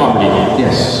government property.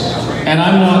 Yes. And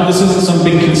I'm not, this isn't some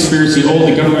big conspiracy, oh,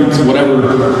 the government,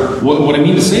 whatever. What I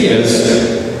mean to say is,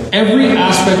 every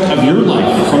aspect of your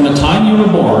life, from the time you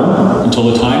were born until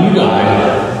the time you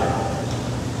died,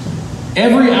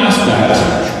 every aspect,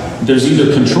 there's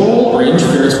either control or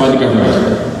interference by the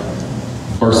government.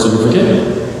 Birth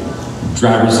certificate,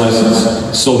 driver's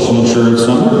license, social insurance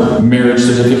number, marriage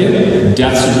certificate,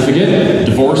 death certificate,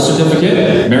 divorce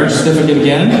certificate, marriage certificate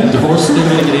again, divorce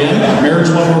certificate again, marriage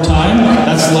one more time.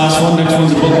 That's the last one. Next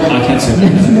one's a book. I can't say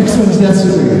that. Next one's death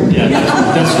certificate. Yeah,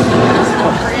 death certificate.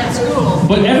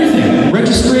 But everything,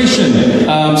 registration,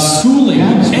 schooling,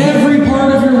 every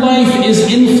part of your life is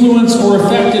influenced or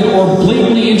affected or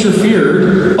blatantly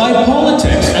interfered by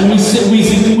politics. And we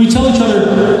tell each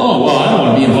other, oh, well, I don't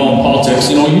want to be involved in politics.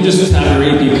 You just have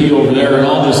your APP over there and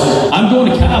I'm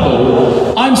going to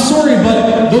Cabo. I'm sorry,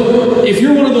 but if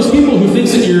you're one of those people who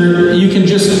thinks that you can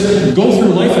just go through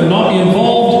life and not be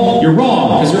involved, you're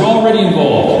wrong, because you're already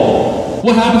involved.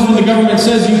 What happens when the government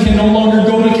says you can no longer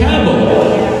go to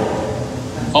Cabo?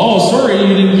 Oh, sorry,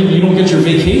 you don't get your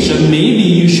vacation. Maybe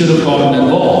you should have gotten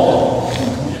involved.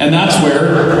 And that's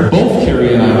where both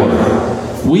Kerry and I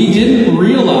were. We didn't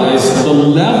realize the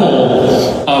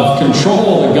level of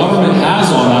control the government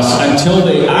has on us until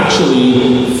they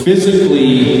actually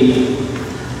physically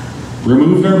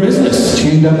removed our business.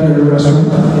 Chained up your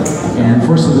restaurant and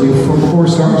forcibly for 4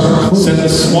 stars. Sent a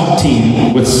SWAT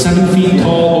team with 7 feet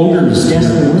tall ogres to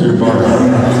your bar.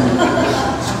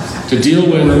 To deal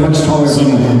with some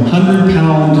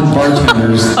 100-pound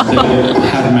bartenders that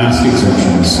had mask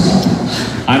exemptions.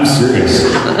 I'm serious.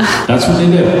 That's what they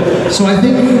did. So I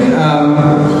think,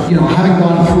 having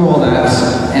gone through all that,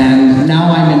 and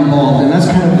now I'm involved, and that's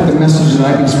kind of the message that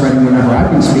I've been spreading whenever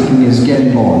I've been speaking is get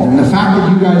involved. And the fact that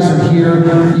you guys are here,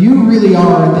 you really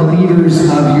are the leaders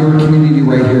of your community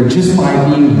right here, just by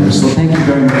being here. So thank you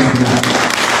very much for that.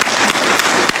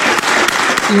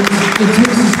 It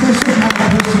takes a special kind of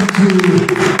person to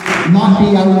not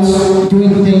be out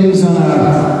doing things on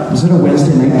is it a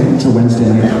Wednesday night? It's a Wednesday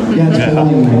night. Yeah, it's a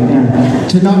bowling night. Yeah.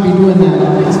 To not be doing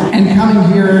that and coming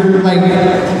here, like,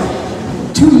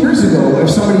 2 years ago, if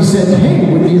somebody said, hey,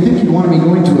 do you think you'd want to be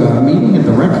going to a meeting at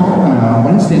the rec hall on a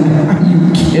Wednesday night? Are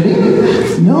you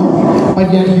kidding? No.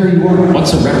 But yet here you are.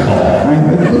 What's a rec hall? I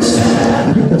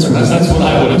think that's what That's what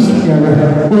I would have said.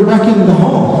 Yeah, we're wrecking the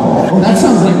hall. Oh, that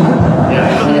sounds like my part.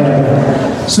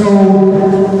 Yeah.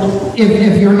 So,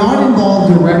 if you're not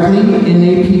involved directly in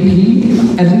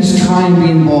APP, at least try and be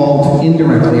involved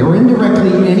indirectly, or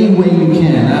indirectly any way you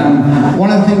can. One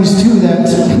of the things too that,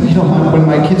 when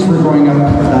my kids were growing up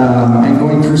and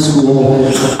going through school,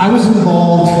 I was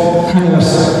involved kind of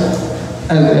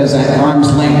as at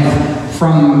arm's length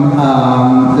from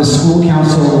the school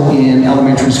council in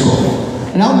elementary school.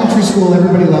 In elementary school,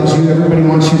 everybody loves you, everybody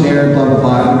wants you there, blah, blah,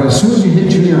 blah. But as soon as you hit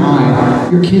junior high,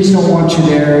 your kids don't want you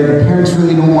there, the parents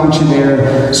really don't want you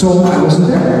there, so I wasn't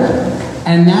there.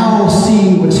 And now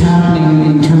seeing what's happening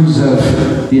in terms of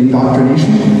the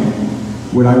indoctrination,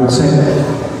 what I would say,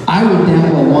 I would damn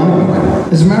well want to be there.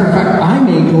 As a matter of fact, I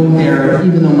may go there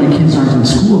even though my kids aren't in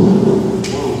school.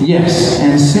 Yes,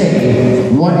 and say,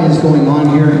 what is going on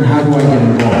here and how do I get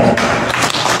involved?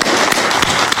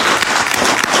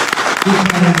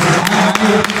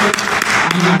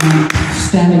 I'm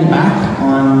standing back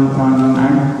on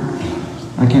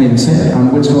I can't even say it, on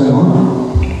what's going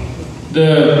on.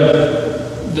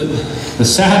 The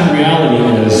sad reality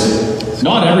is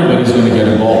not everybody's going to get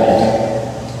involved.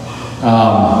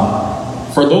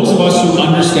 For those of us who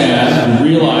understand and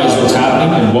realize what's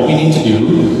happening and what we need to do,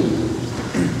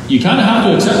 you kind of have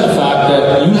to accept the fact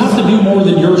that you have to do more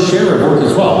than your share of work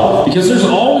as well. Because there's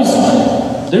going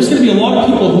to be a lot of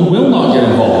people who will not get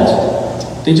involved.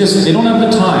 They don't have the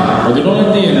time, or they don't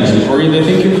have the energy, or they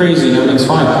think you're crazy and everything's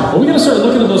fine. But we got to start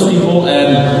looking at those people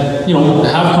and,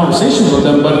 have conversations with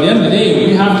them. But at the end of the day,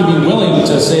 we have to be willing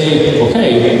to say,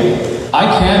 okay, I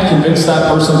can't convince that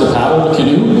person to paddle the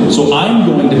canoe, so I'm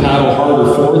going to paddle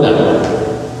harder for them.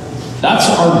 That's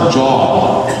our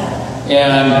job.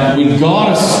 And we've got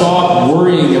to stop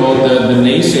worrying about the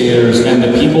naysayers and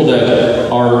the people that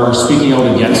are speaking out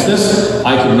against this.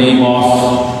 I could name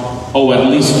off, at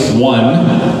least one,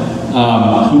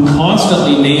 who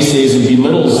constantly naysays and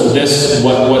belittles this,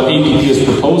 what APP is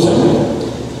proposing.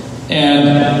 And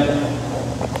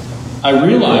I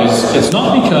realize it's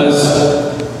not because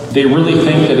they really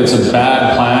think that it's a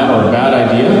bad plan or a bad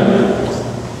idea,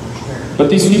 but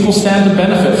these people stand to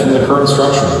benefit from the current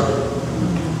structure.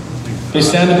 They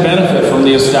stand to benefit from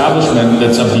the establishment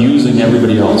that's abusing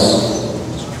everybody else.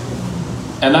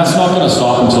 And that's not going to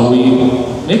stop until we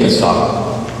make it stop.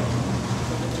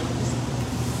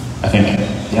 I think.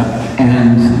 Yeah.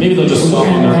 And maybe they'll just stop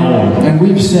on their own. And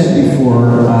we've said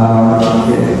before,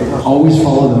 always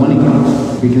follow the money,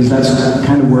 because that's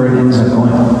kind of where it ends up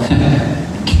going.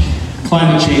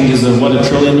 Climate change is a $1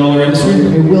 trillion industry?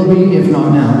 It will be, if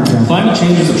not now. Yeah. Climate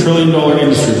change is $1 trillion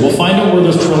industry. We'll find out where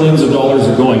those trillions of dollars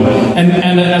are going.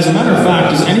 And as a matter of fact,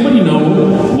 does anybody know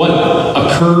what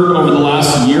occurred over the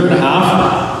last year and a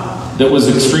half that was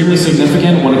extremely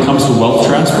significant when it comes to wealth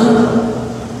transfer?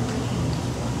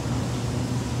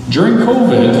 During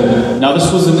COVID, now this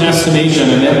was an estimation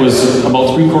and it was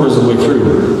about 3/4 of the way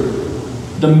through,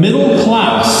 the middle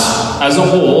class as a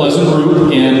whole, as a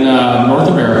group in North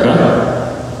America,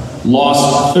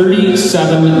 lost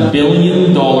 $37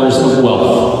 billion of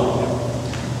wealth.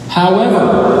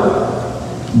 However,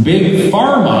 Big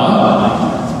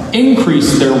Pharma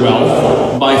increased their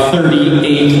wealth by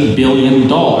 $38 billion.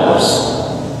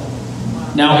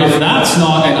 Now, if that's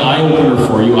not an eye-opener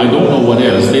for you, I don't know what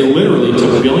is. They literally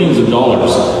took billions of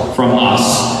dollars from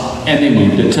us and they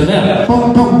moved it to them.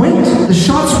 But wait, the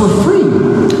shots were free.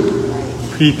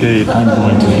 Prepaid. I'm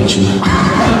going to hit you.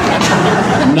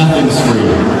 Nothing's free.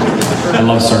 I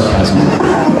love sarcasm.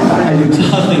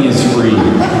 Nothing is free.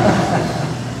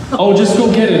 Oh, just go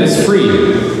get it. It's free.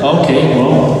 Okay,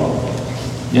 well,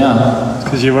 yeah.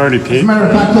 Because you've already paid. As a matter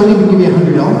of fact, they'll even give you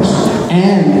 $100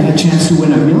 and a chance to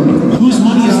win $1 million. Whose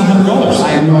money is the $100? I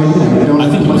have no idea. I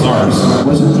think it was ours.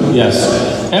 Was it? Yes.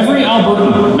 Every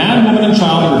Albertan, man, woman, and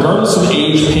child, regardless of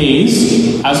age,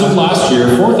 pays, as of last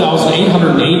year,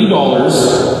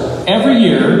 $4,880 every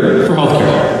year for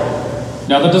healthcare.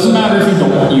 Now, that doesn't matter if you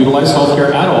don't utilize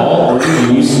healthcare at all or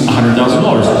you use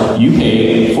 $100,000. You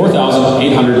pay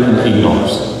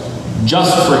 $4,880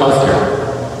 just for healthcare.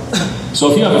 So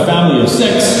if you have a family of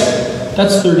 6,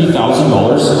 that's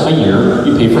 $30,000 a year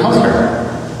you pay for healthcare.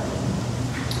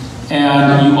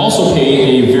 And you also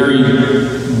pay a very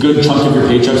good chunk of your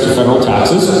paychecks to federal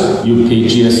taxes. You pay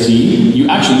GST. You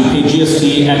pay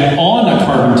GST and on a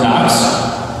carbon tax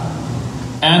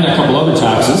and a couple other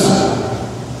taxes.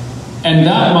 And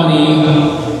that money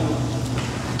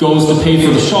goes to pay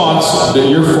for the shots that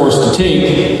you're forced to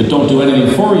take that don't do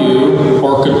anything for you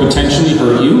or could potentially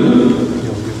hurt you.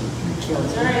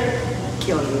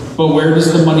 But where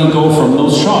does the money go from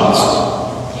those shots?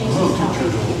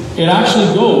 It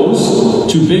actually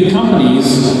goes to big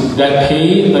companies that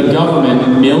pay the government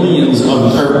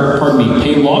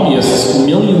pay lobbyists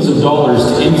millions of dollars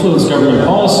to influence government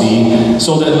policy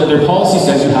so that their policy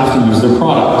says you have to use their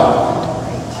product.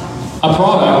 A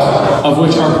product of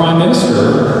which our Prime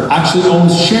Minister actually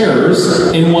owns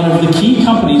shares in one of the key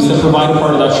companies that provide a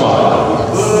part of that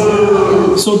shot.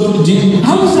 So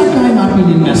how is that guy not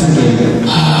being investigated?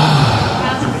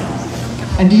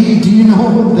 And do you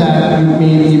know that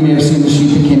you may have seen the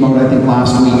sheet that came out, I think,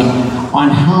 last week on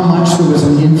how much there was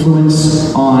an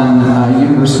influence on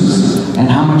universities and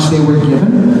how much they were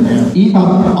given?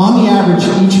 On the average,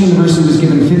 each university was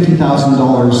given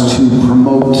 $50,000 to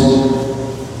promote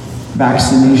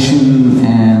vaccination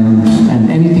and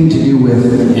anything to do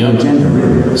with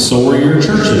gender. So were your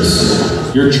churches.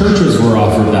 Your churches were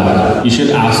offered that. You should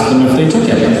ask them if they took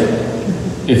it.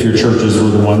 If your churches were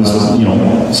the ones,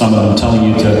 some of them telling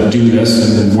you to do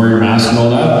this and wear your mask and all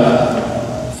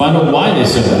that, find out why they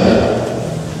said that.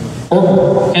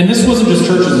 And this wasn't just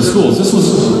churches and schools. This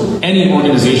was any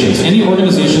organizations. Any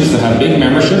organizations that have big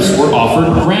memberships were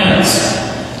offered grants.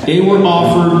 They were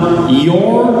offered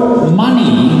your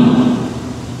money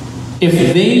if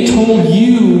they told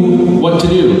you what to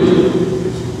do.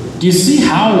 Do you see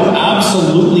how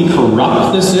absolutely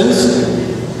corrupt this is?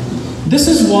 This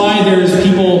is why there's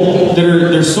people that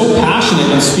they're so passionate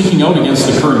in speaking out against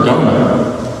the current government.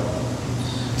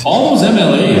 All those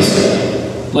MLAs,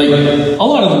 a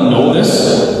lot of them know this.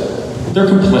 They're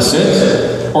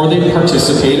complicit, or they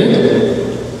participated.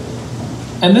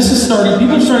 And this is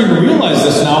people are starting to realize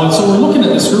this now, and so we're looking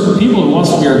at this group of people who wants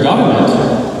to be our government,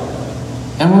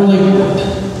 and we're like,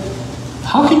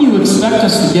 how can you expect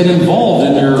us to get involved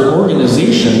in your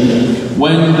organization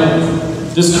when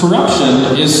this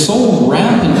corruption is so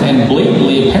rampant and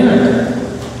blatantly apparent?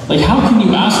 How can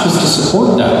you ask us to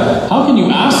support that? How can you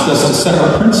ask us to set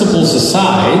our principles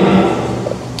aside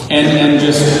and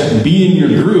just be in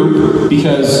your group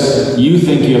because you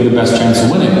think you have the best chance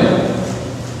of winning?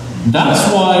 That's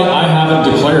why I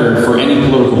haven't declared for any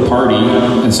political party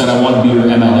and said I want to be your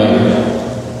MLA.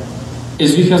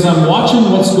 Is because I'm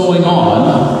watching what's going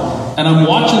on, and I'm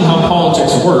watching how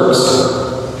politics works,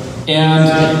 and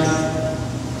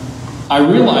I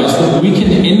realize that we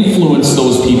can influence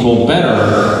those people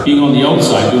better being on the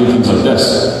outside doing things like this.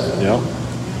 Yeah.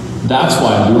 That's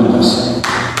why I'm doing this.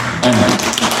 And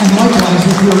likewise,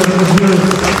 if you're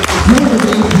with the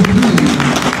APP,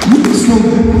 you can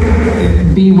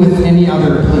still be with any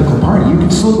other political party. You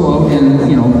can still go out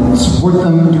and support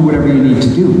them, do whatever you need to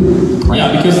do. Right?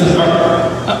 Yeah, because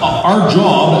our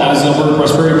job as the Alberta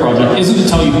Prosperity Project isn't to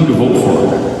tell you who to vote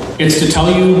for. It's to tell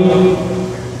you,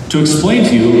 to explain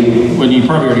to you, when you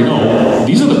probably already know,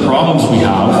 these are the problems we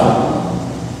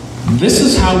have. This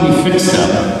is how we fix them.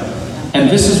 And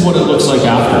this is what it looks like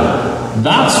after.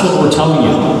 That's what we're telling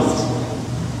you.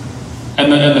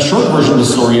 And the short version of the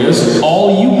story is,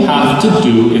 all you have to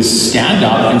do is stand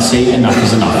up and say enough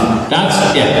is enough.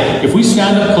 That's it. If we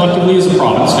stand up collectively as a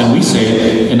province and we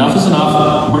say enough is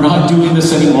enough, we're not doing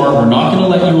this anymore, we're not going to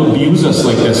let you abuse us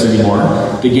like this anymore,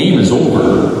 the game is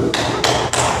over.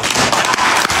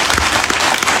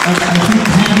 I think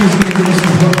Pam is going to give us the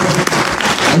hook.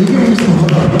 Are you giving us the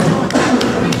hook?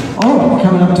 Oh,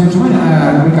 coming up to join.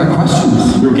 We got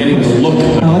questions. We're getting the look.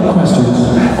 I like questions.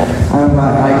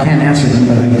 I can't answer them,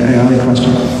 but I like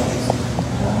questions.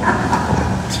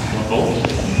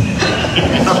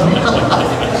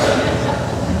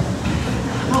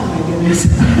 Oh my goodness.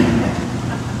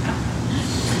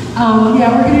 We're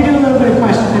going to do a little bit of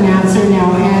question and answer now.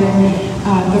 And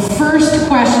the first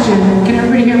question, can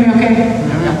everybody hear me okay?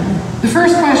 Yeah. The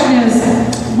first question is,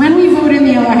 when we vote in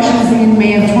the elections in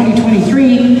May of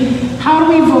 2023, how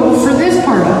do we vote for this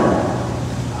party?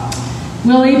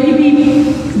 Will APP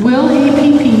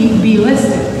be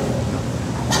listed?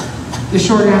 The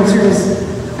short answer is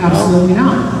absolutely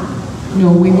not.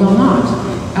 No, we will not.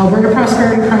 Alberta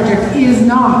Prosperity Project is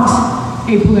not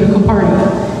a political party.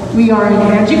 We are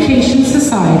an education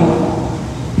society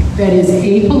that is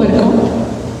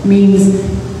apolitical, means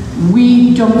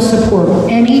we don't support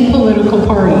any political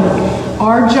party.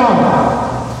 Our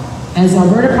job as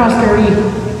Alberta Prosperity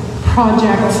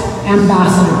Project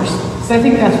ambassadors, so I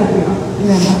think that's what we are,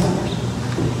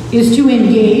 ambassadors, is to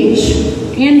engage,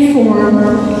 inform,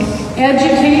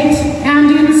 educate,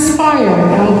 and inspire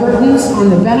Albertans on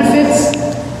the benefits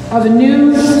of a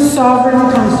new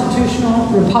sovereign constitutional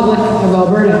republic of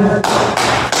Alberta.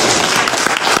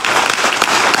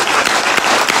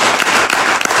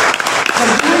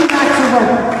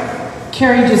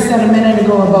 Kerry just said a minute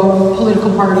ago about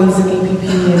political parties and APP,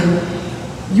 and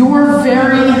your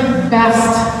very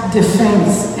best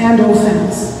defense and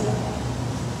offense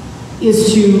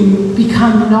is to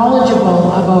become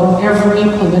knowledgeable about every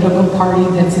political party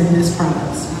that's in this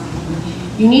province.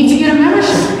 You need to get a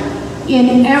membership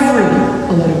in every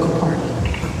political party.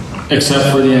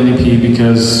 Except for the NDP,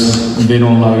 because they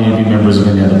don't allow you to be members of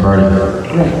any other party.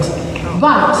 Right.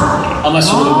 But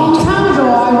unless you a long time ago,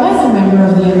 I was a member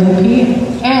of the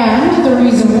NDP, and the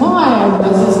reason why I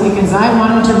was is because I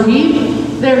wanted to read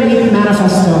their LEAP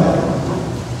manifesto.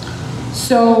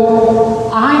 So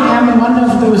I am one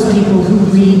of those people who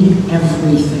read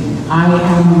everything. I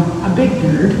am a big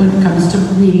nerd when it comes to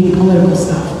reading political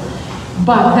stuff.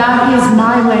 But that is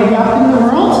my leg up in the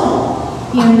world,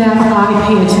 in that I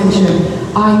pay attention.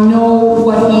 I know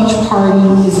what each party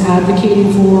is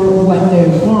advocating for, what they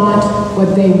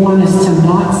want us to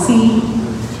not see,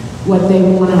 what they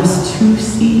want us to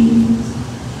see.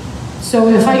 So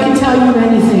if I can tell you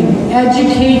anything,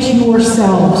 educate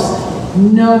yourselves.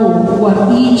 Know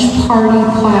what each party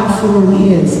platform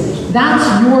is. That's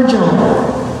your job,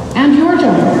 and your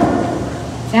job,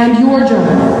 and your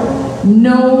job.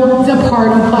 Know the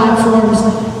party platforms,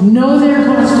 know their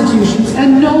constitutions,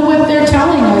 and know what they're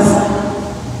telling us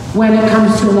when it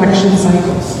comes to election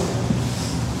cycles.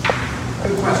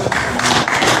 Good question.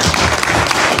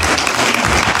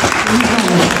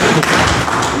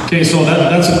 Okay, so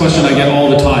that's a question I get all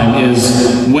the time, is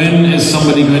when is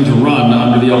somebody going to run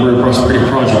under the Alberta Prosperity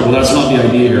Project? Well, that's not the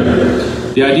idea here.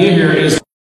 The idea here is,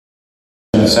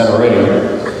 said already,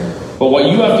 but what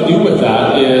you have to do with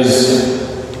that is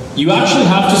you actually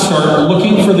have to start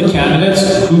looking for the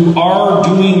candidates who are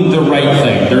doing the right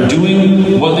thing. They're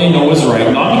doing what they know is right,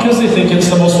 not because they think it's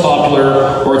the most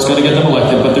popular or it's going to get them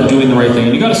elected, but they're doing the right thing,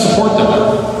 and you got to support them.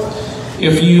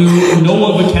 If you know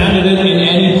of a candidate in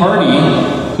any party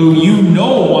who you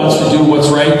know wants to do what's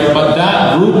right, but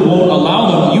that group won't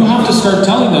allow them, you have to start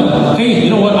telling them, hey, you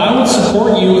know what, I would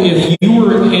support you if you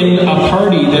were in a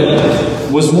party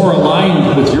that was more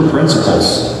aligned with your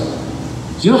principles.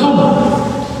 Do you know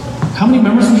how many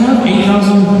members we have?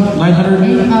 8,900?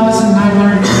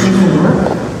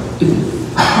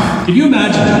 8,924. Could you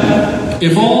imagine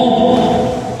if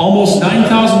almost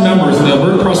 9,000 members of the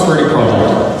Alberta Prosperity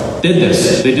Project did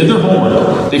this? They did their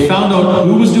homework. They found out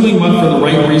who was doing what for the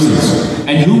right reasons,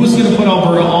 and who was going to put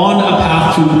Alberta on a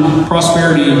path to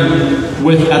prosperity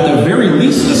with, at the very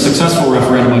least, a successful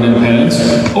referendum on independence,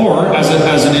 or as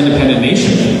an independent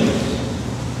nation.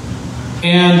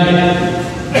 And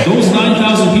those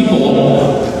 9,000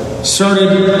 people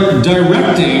started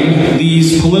directing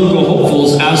these political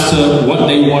hopefuls as to what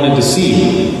they wanted to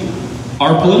see.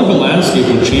 Our political landscape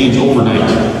would change overnight.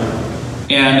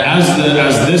 And as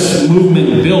this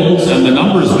movement builds and the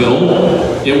numbers build,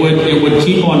 it would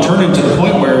keep on turning to the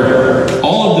point where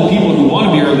all of the people who want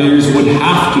to be our leaders would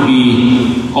have to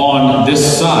be on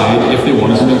this side if they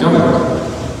wanted to make government.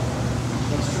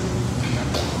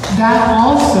 That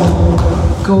also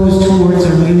goes towards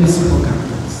our municipal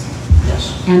governments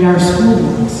and our school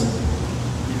boards.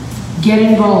 Get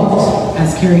involved,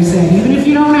 as Kerry said, even if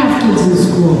you don't have kids in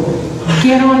school.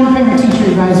 Get on the parent-teacher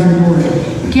advisory board.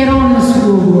 Get on the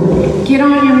school board. Get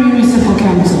on your municipal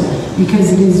council,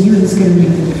 because it is you that's going to make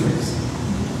the difference.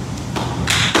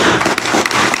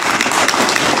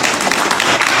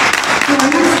 So our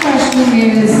next question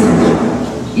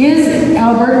is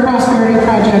Alberta Prosperity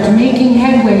Project making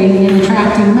headway in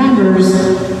attracting members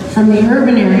from the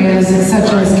urban areas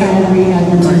such as Calgary,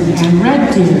 Edmonton, and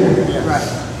Red Deer? Right.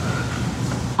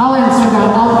 I'll answer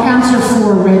that. I'll answer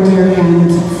for Red Deer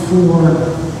and for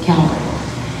Calgary.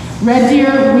 Red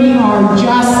Deer,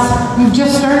 we've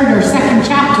just started our second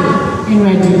chapter in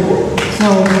Red Deer.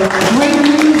 So, great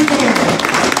news there.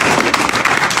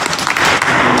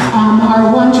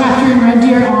 Our one chapter in Red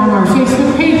Deer on our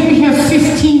Facebook page, we have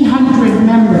 1,500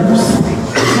 members.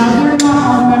 Now, they're not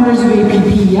all members of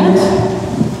APP yet,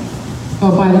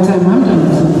 but by the time I'm done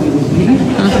with APP.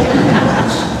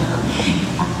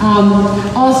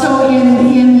 Also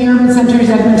in the urban centers,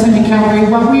 Edmonton and Calgary,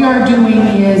 what we are doing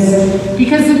is,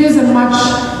 because it is a much,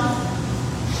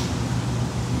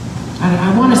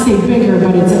 I want to say bigger,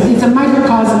 but it's a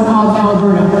microcosm of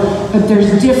Alberta, but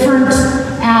there's different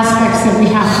aspects that we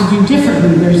have to do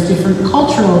differently. There's different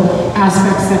cultural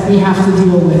aspects that we have to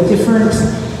deal with, different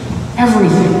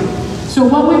everything. So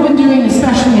what we've been doing,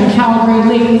 especially in Calgary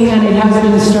lately, and it has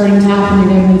been starting to happen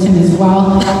in Edmonton as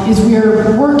well, is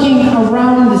we're working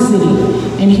around the city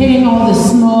and hitting all the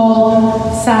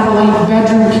small satellite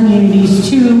bedroom communities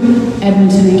to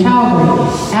Edmonton and Calgary.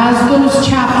 As those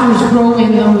chapters grow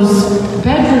in those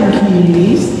bedroom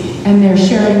communities, and they're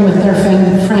sharing with their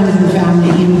friends and family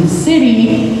in the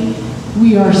city,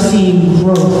 we are seeing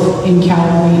growth in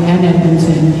Calgary and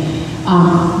Edmonton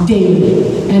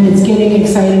daily. And it's getting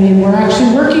exciting, and we're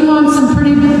actually working on some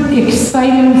pretty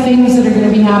exciting things that are going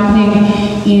to be happening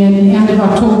in the end of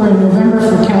October and November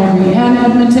for Calgary and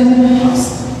Edmonton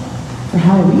for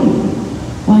Halloween.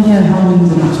 Well, yeah,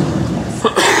 Halloween's in October, yes.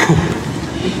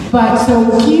 But so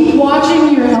keep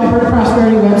watching your Alberta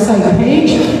Prosperity website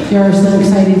page. There are some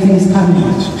exciting things coming.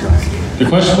 The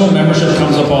question about membership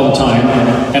comes up all the time,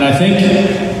 and I think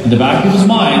in the back of people's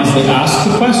minds, they ask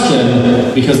the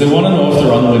question because they want to know if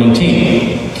they're on the winning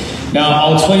team. Now,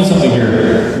 I'll explain something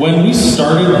here. When we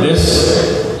started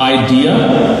this idea,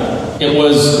 it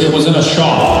was in a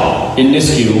shop in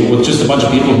Nisku with just a bunch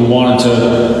of people who wanted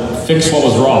to fix what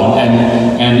was wrong and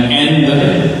end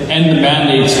the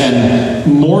mandates,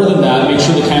 and more than that, make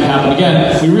sure they can't happen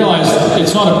again. We realized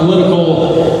it's not a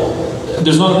political.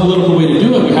 There's not a political way to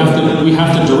do it. We have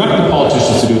to direct the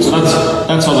politicians to do it. So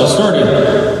that's how that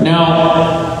started.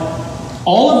 Now,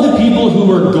 all of the people who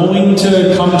are going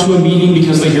to come to a meeting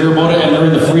because they hear about it and they're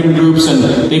in the freedom groups and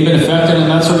they've been affected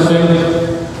and that sort of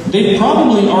thing, they've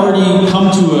probably already come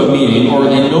to a meeting, or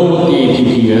they know what the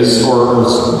APP is, or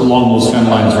along those kind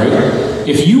of lines, right?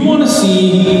 If you want to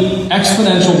see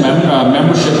exponential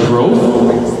membership growth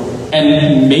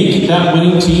and make that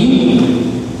winning team,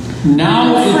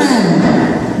 now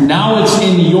it's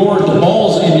in the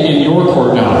ball's in your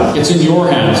court now. It's in your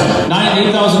hands.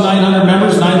 8,900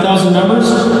 members, 9,000 members.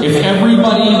 If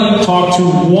everybody talked to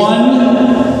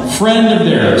one friend of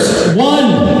theirs,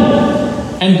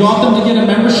 and got them to get a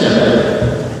membership,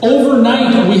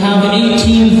 overnight we have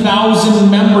 18,000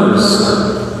 members.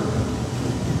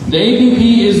 The APP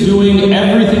is doing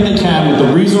everything they can with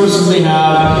the resources they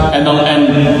have and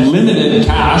limited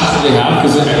cash they have,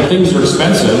 because things are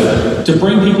expensive, to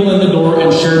bring people in the door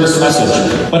and share this message.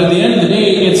 But at the end of the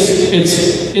day,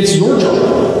 it's your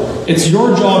job. It's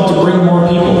your job to bring more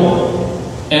people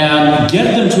and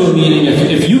get them to a meeting.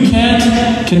 If you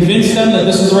can't convince them that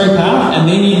this is the right path and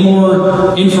they need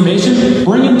more information,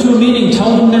 bring them to a meeting.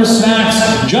 Tell them there's snacks.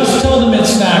 Just tell them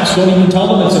it's snacks. Don't even tell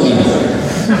them it's a meeting.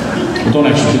 Well, don't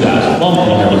actually do that. Well,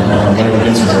 whatever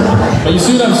gets here. But you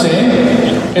see what I'm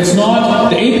saying? It's not,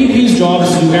 the APP's job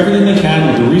is to do everything they can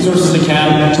with the resources they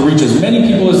can to reach as many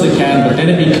people as they can, but then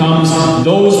it becomes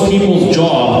those people's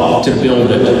job to build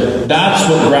it. That's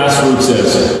what grassroots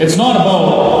is. It's not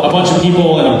about a bunch of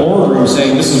people in a boardroom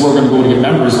saying this is where we're going to go to get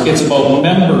members. It's about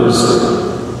members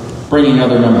bringing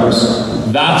other members.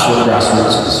 That's what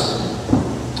grassroots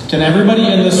is. Can everybody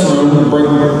in this room bring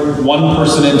one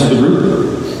person into the group?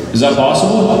 Is that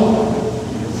possible?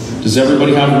 Does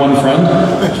everybody have one friend?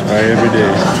 Try every day.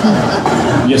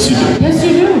 Yes, you do. Yes,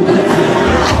 you do.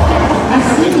 I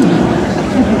see.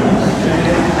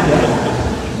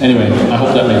 Anyway, I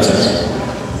hope that made sense.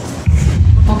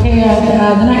 Okay,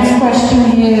 the next question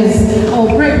is,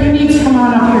 Britt, you need to come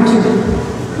on up here too.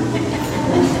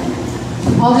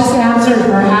 I'll just answer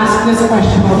or ask this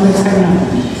question while Britt's coming up.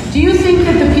 Do you think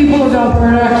that the people of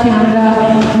Alberta,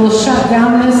 Canada, will shut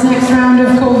down this next round of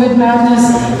COVID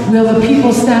madness? Will the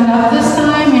people stand up this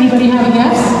time? Anybody have a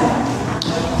guess?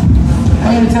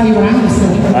 I'm going to tell you what I'm going to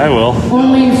say. I will.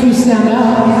 Only if you stand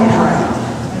up.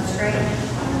 That's right.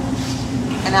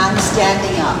 And I'm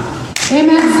standing up.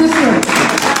 Amen, sister.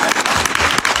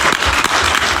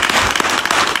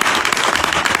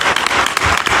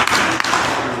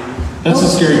 That's a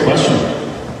scary question.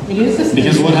 It is a scary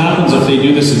Because what happens if they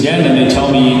do this again and they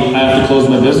tell me I have to close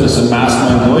my business and mask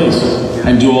my employees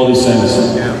and do all these things?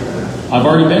 I've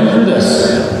already been through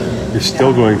this. You're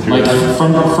still going through Like that.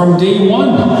 from day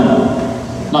one.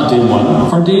 Not day one,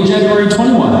 from day January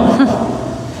 21.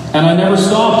 And I never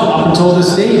stopped up until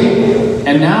this day.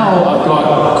 And now I've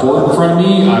got court in front of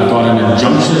me, I've got an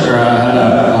injunction, or I had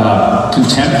a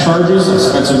contempt charges, I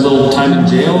spent some little time in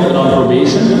jail and on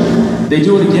probation. They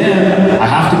do it again, I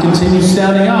have to continue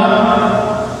standing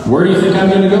up. Where do you think I'm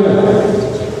going to go?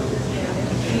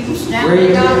 Where are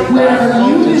you going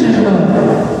to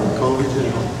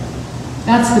go?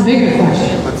 That's the bigger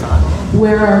question.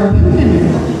 Where are you going to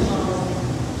go?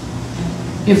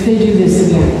 If they do this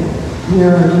again,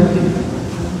 where are you going to go?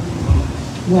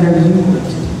 What are you going to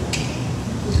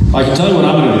do? I can tell you what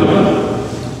I'm going to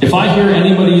do. If I hear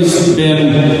anybody's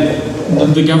been,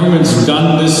 the government's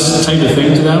done this type of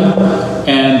thing to them,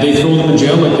 and they throw them in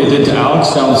jail like they did to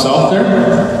Alex down south there,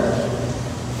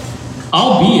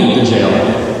 I'll be at the jail.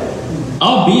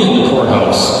 I'll be at the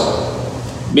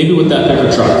courthouse. Maybe with that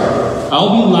pickup truck.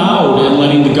 I'll be loud in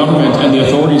letting the government and the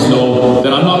authorities know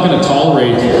that I'm not going to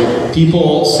tolerate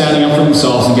people standing up for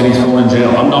themselves and getting thrown in jail.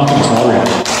 I'm not going to tolerate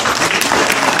it.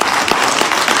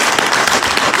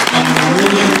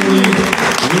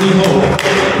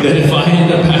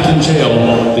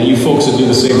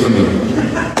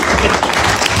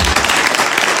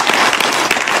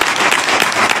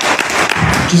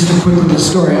 just a quick little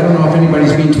story. I don't know if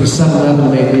anybody's been to a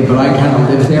 7-Eleven lately, but I kind of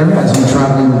live there as I'm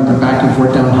traveling back and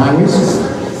forth down highways.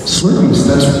 Slurpees,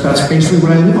 that's basically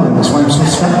what I live on. That's why I'm so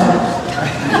stuck.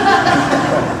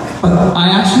 But I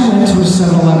actually went to a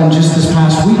 7-Eleven just this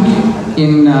past week.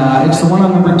 It's the one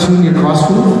on number 2 near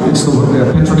Crossfield. It's the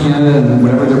Petro-Canada and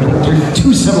whatever. There are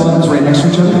 2 7-Elevens right next to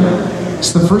each other.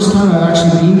 It's the first time I've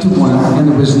actually been to one, and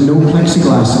there was no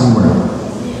plexiglass anywhere.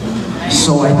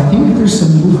 So I think there's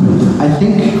some movement. I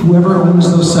think whoever owns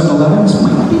those 7-Elevens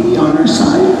might be on our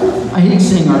side. I hate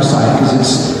saying our side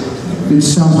because it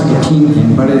sounds like a team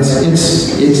thing, but it's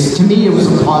to me it was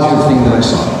a positive thing that I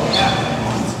saw.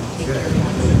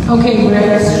 Okay,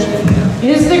 Rick.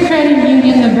 Is the credit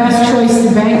union the best choice to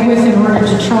bank with in order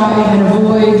to try and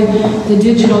avoid the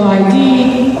digital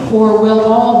ID, or will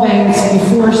all banks be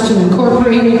forced to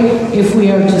incorporate it if we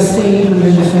are to stay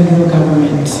under the federal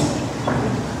government?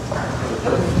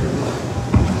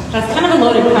 That's kind of a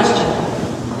loaded question,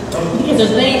 because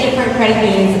there's many different credit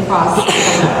unions across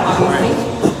Canada, obviously.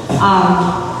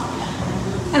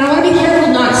 And I want to be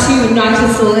careful not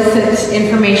to solicit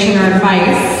information or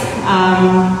advice.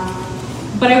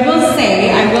 But I will say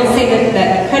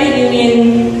that credit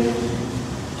union,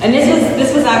 and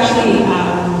this was actually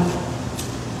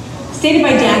stated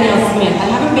by Danielle Smith. I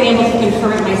haven't been able to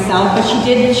confirm it myself, but she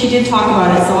did talk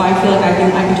about it, so I feel like I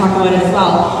can talk about it as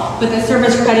well. But the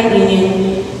Service Credit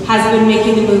Union has been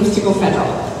making the moves to go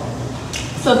federal.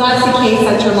 So that's the case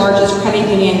that your largest credit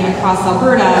union across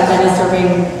Alberta that is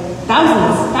serving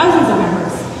thousands of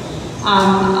members.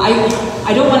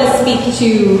 I don't want to speak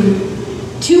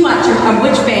too much of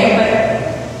which bank, but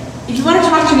if you want to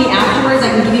talk to me afterwards,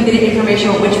 I can give you a bit of information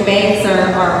about which banks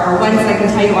are ones that I can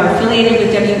tell you are affiliated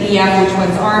with WEF, which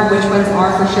ones are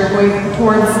for sure going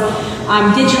towards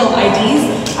digital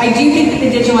IDs. I do think that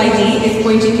the digital ID is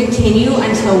going to continue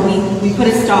until we put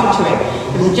a stop to it.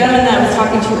 There was a gentleman that I was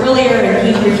talking to earlier, and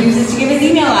he refuses to give his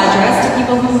email address to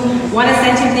people who want to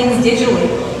send him things digitally.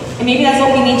 And maybe that's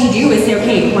what we need to do, is say,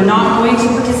 okay, we're not going to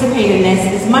participate in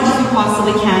this as much as we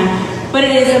possibly can, but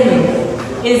it is a move.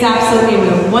 It is absolutely a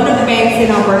move. One of the banks in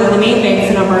Alberta, the main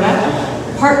banks in Alberta,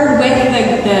 partnered with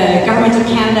the Government of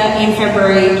Canada in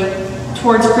February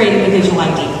towards creating a digital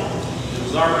ID. It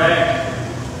was our bank.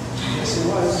 Yes, it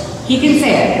was. He can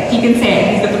say it. He's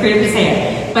got the freedom to say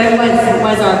it. But it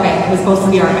was our bank. It was supposed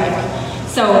to be our bank.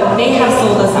 So they have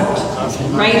sold us out,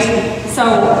 right? So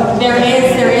there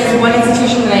is one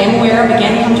institution that I am aware of.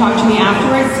 Again, come talk to me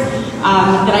afterwards.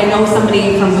 That I know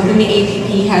somebody from within the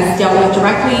APP has dealt with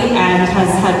directly and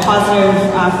has had positive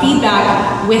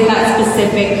feedback with that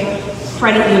specific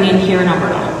credit union here in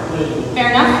Alberta.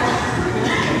 Fair enough?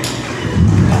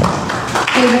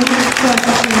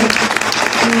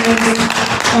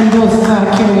 And both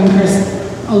Kerry and Chris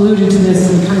alluded to this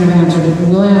and kind of answered it, but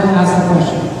we'll ask the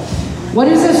question. What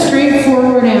is a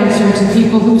straightforward answer to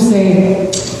people who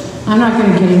say, I'm not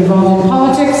going to get involved in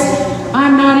politics,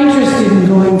 I'm not interested in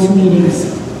going to meetings?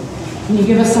 Can you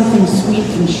give us something sweet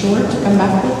and short to come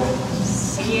back with?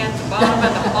 See you at the bottom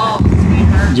of the fall,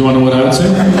 sweetheart. Do you want to know what I would say?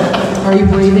 Are you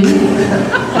breathing?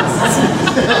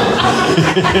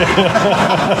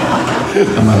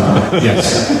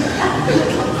 Yes.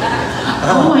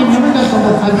 Oh, I never got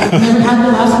I've never had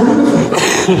the last word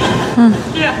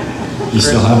before. Yeah. You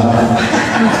still haven't?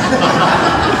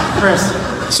 Chris,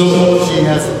 So she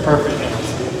has the perfect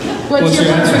answer. What's your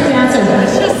perfect answer?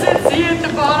 Just said see you at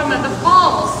the bottom of the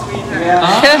fall, sweetheart.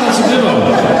 that's a good one.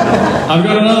 I've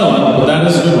got another one, but that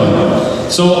is a good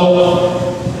one. So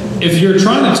if you're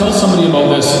trying to tell somebody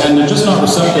about this and they're just not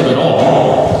receptive at all,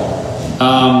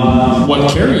 what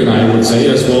Kerry and I would say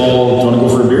is, well, do you want to go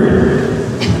for a beer?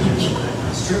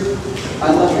 It's true.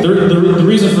 I love you. The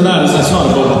reason for that is it's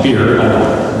not about the beer.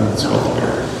 It's about the beer.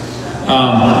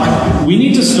 We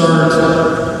need to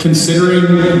start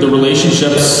considering the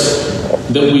relationships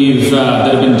that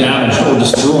that have been damaged or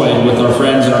destroyed with our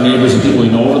friends and our neighbors and people we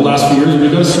know over the last few years, and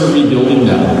we've got to start rebuilding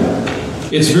them.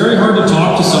 It's very hard to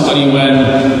talk to somebody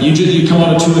when you come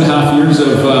out of 2.5 years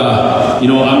of,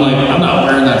 I'm like, I'm not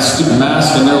wearing that stupid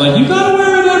mask, and they're like, you gotta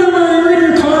wear it everywhere, you're in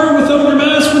your car without your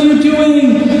mask, what are you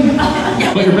doing?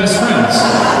 But your best friends.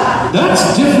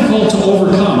 That's difficult to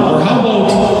overcome. Or how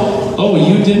about, oh,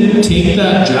 you didn't take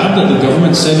that job that the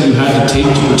government said you had to take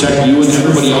to protect you and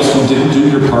everybody else who didn't do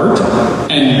your part?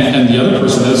 And the other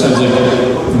person that says, like,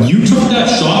 you took that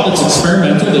shot that's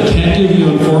experimental, they can't give you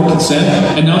informed consent,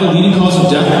 and now the leading cause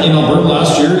of death in Alberta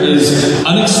last year is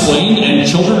unexplained, and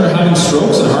children are having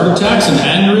strokes and heart attacks and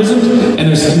aneurysms, and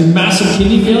there's massive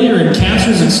kidney failure, and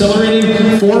cancer is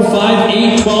accelerating 4, 5,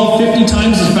 8, 12, 50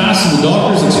 times as fast as the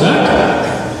doctors expect.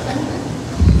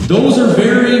 Those are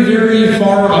very, very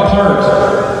far apart.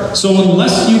 So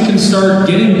unless you can start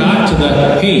getting back to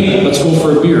the, hey, let's go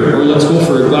for a beer, or let's go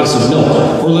for a glass of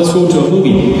milk, or let's go to a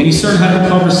movie, and you start having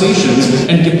conversations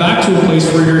and get back to a place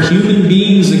where you're human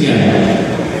beings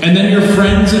again. And then you're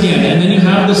friends again, and then you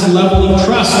have this level of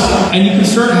trust, and you can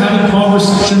start having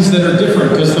conversations that are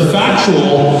different, because the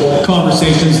factual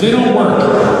conversations, they don't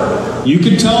work. You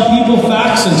can tell people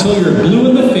facts until you're blue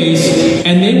in the face,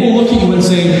 and they will look at you and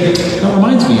say, that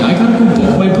reminds me, I gotta go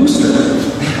book my booster.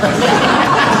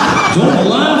 Don't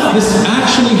laugh, this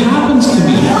actually happens to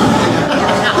me.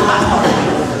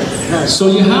 So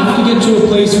you have to get to a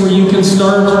place where you can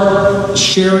start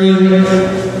sharing,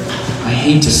 I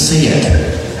hate to say it,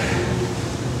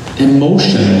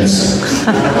 emotions,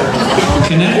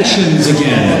 connections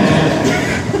again.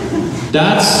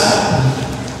 That's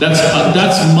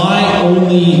my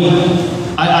only.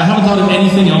 I haven't thought of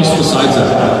anything else besides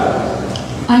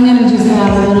that. I'm going to just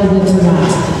add a little bit to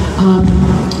that.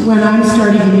 When I'm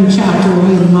starting a new chapter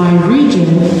in my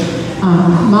region,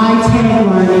 my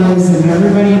tagline is, and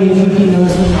everybody in the UP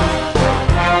knows what.